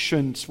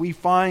patience. We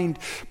find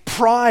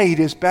pride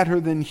is better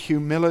than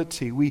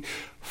humility. We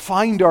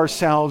find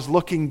ourselves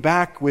looking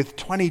back with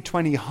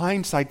 20/20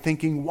 hindsight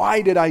thinking,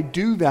 why did I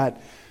do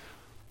that?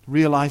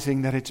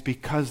 Realizing that it's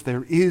because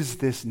there is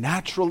this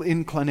natural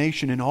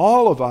inclination in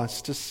all of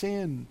us to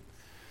sin.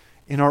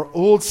 In our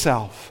old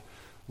self,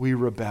 we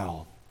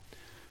rebel.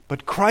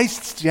 But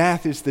Christ's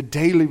death is the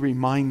daily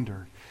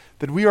reminder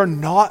that we are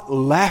not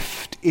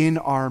left in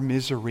our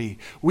misery.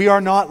 We are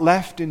not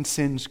left in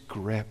sin's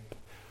grip.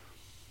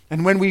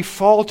 And when we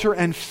falter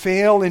and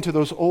fail into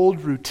those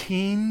old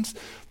routines,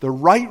 the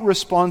right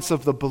response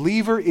of the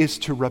believer is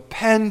to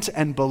repent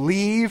and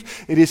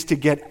believe. It is to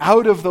get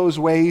out of those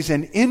ways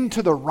and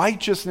into the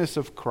righteousness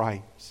of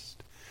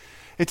Christ.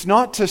 It's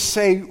not to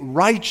say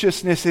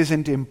righteousness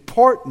isn't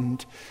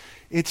important.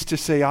 It's to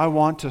say, I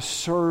want to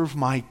serve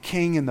my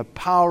King in the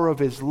power of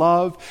his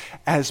love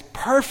as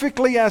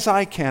perfectly as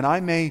I can. I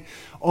may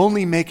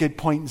only make it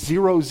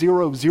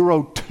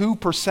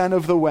 0.0002%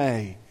 of the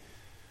way,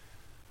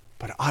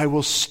 but I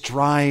will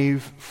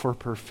strive for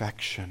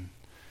perfection.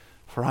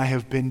 For I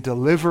have been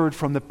delivered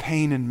from the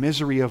pain and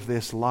misery of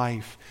this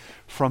life,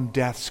 from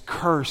death's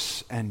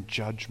curse and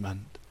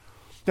judgment.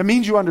 That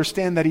means you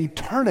understand that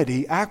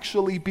eternity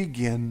actually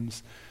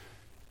begins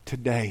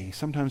today.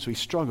 Sometimes we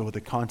struggle with the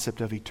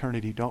concept of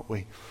eternity, don't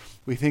we?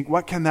 We think,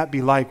 what can that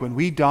be like when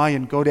we die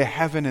and go to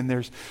heaven and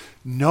there's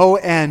no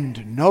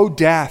end, no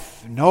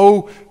death,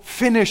 no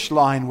finish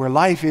line, where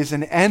life is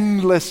an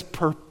endless,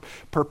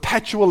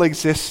 perpetual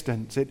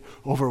existence? It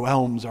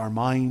overwhelms our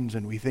minds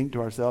and we think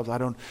to ourselves, I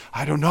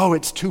don't know,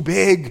 it's too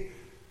big.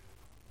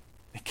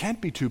 It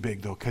can't be too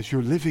big though, because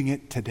you're living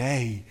it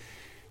today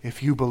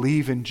if you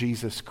believe in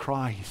Jesus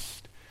Christ.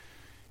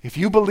 If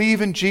you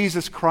believe in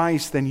Jesus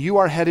Christ, then you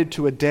are headed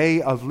to a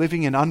day of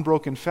living in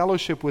unbroken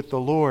fellowship with the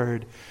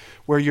Lord,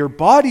 where your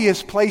body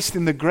is placed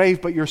in the grave,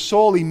 but your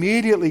soul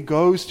immediately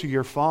goes to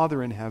your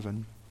Father in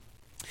heaven.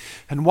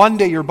 And one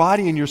day your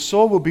body and your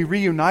soul will be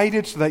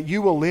reunited so that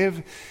you will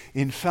live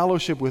in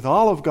fellowship with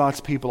all of God's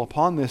people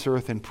upon this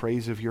earth in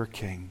praise of your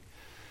King.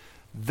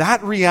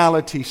 That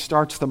reality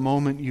starts the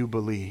moment you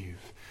believe.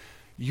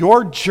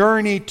 Your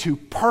journey to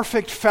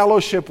perfect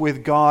fellowship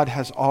with God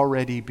has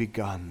already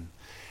begun.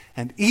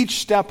 And each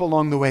step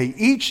along the way,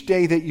 each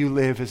day that you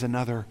live is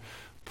another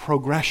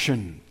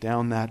progression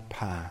down that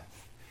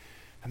path.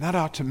 And that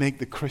ought to make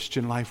the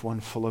Christian life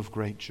one full of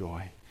great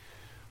joy.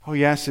 Oh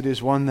yes, it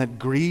is one that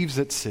grieves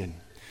at sin.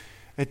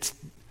 It's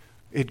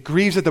It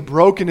grieves at the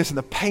brokenness and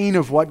the pain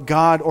of what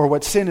God or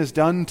what sin has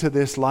done to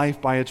this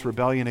life by its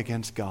rebellion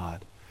against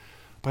God.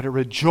 But it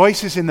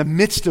rejoices in the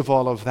midst of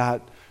all of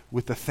that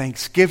with the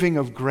thanksgiving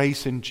of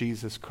grace in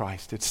Jesus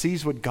Christ. It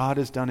sees what God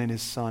has done in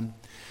His Son,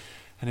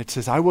 and it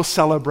says, I will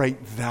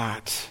celebrate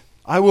that.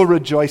 I will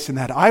rejoice in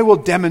that. I will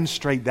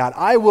demonstrate that.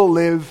 I will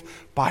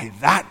live by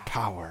that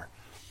power.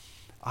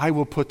 I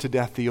will put to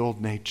death the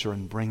old nature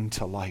and bring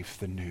to life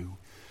the new.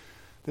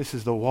 This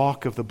is the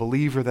walk of the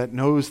believer that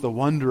knows the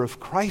wonder of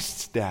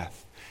Christ's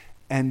death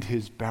and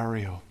His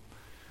burial,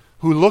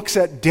 who looks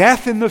at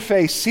death in the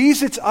face,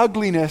 sees its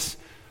ugliness,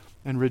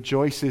 and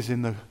rejoices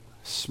in the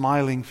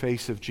smiling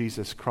face of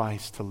Jesus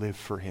Christ to live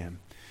for Him.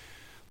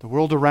 The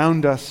world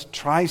around us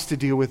tries to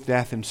deal with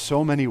death in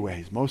so many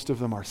ways. Most of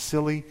them are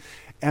silly,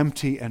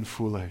 empty, and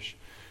foolish.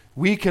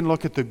 We can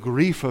look at the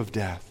grief of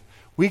death.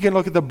 We can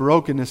look at the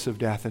brokenness of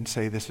death and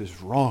say, this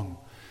is wrong.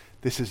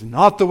 This is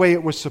not the way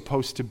it was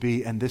supposed to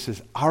be, and this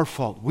is our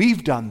fault.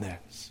 We've done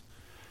this.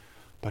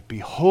 But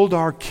behold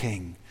our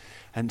King,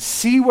 and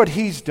see what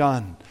He's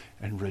done,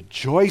 and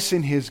rejoice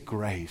in His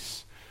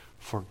grace.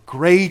 For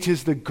great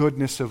is the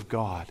goodness of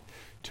God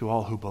to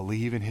all who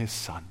believe in His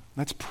Son.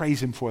 Let's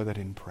praise Him for that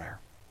in prayer.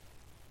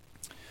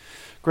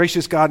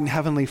 Gracious God and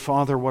Heavenly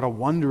Father, what a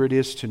wonder it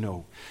is to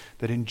know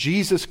that in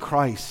Jesus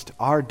Christ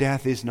our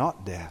death is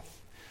not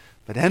death,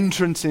 but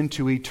entrance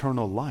into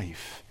eternal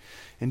life.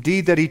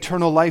 Indeed, that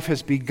eternal life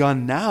has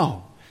begun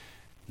now,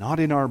 not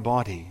in our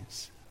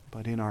bodies,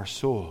 but in our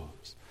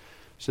souls,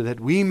 so that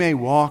we may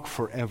walk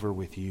forever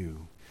with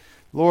You.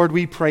 Lord,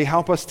 we pray,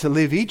 help us to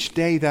live each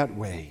day that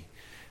way.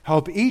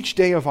 Help each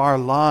day of our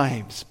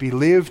lives be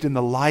lived in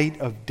the light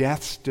of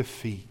death's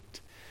defeat.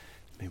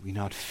 May we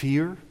not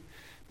fear.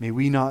 May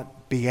we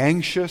not be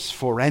anxious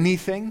for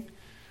anything.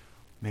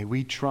 May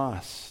we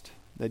trust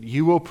that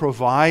You will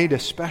provide,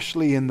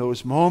 especially in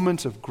those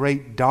moments of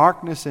great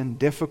darkness and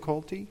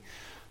difficulty,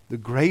 the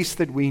grace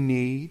that we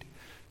need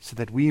so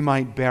that we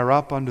might bear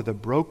up under the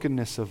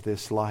brokenness of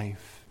this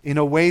life in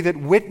a way that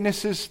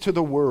witnesses to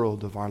the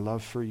world of our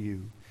love for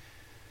You.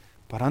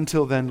 But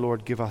until then,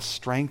 Lord, give us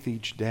strength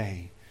each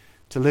day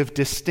to live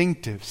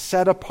distinctive,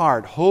 set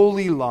apart,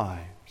 holy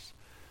lives.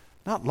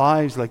 Not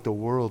lives like the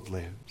world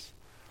lives,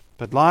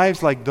 but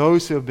lives like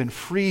those who have been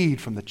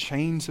freed from the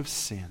chains of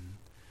sin.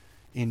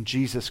 In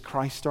Jesus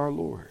Christ our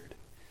Lord.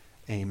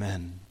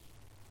 Amen.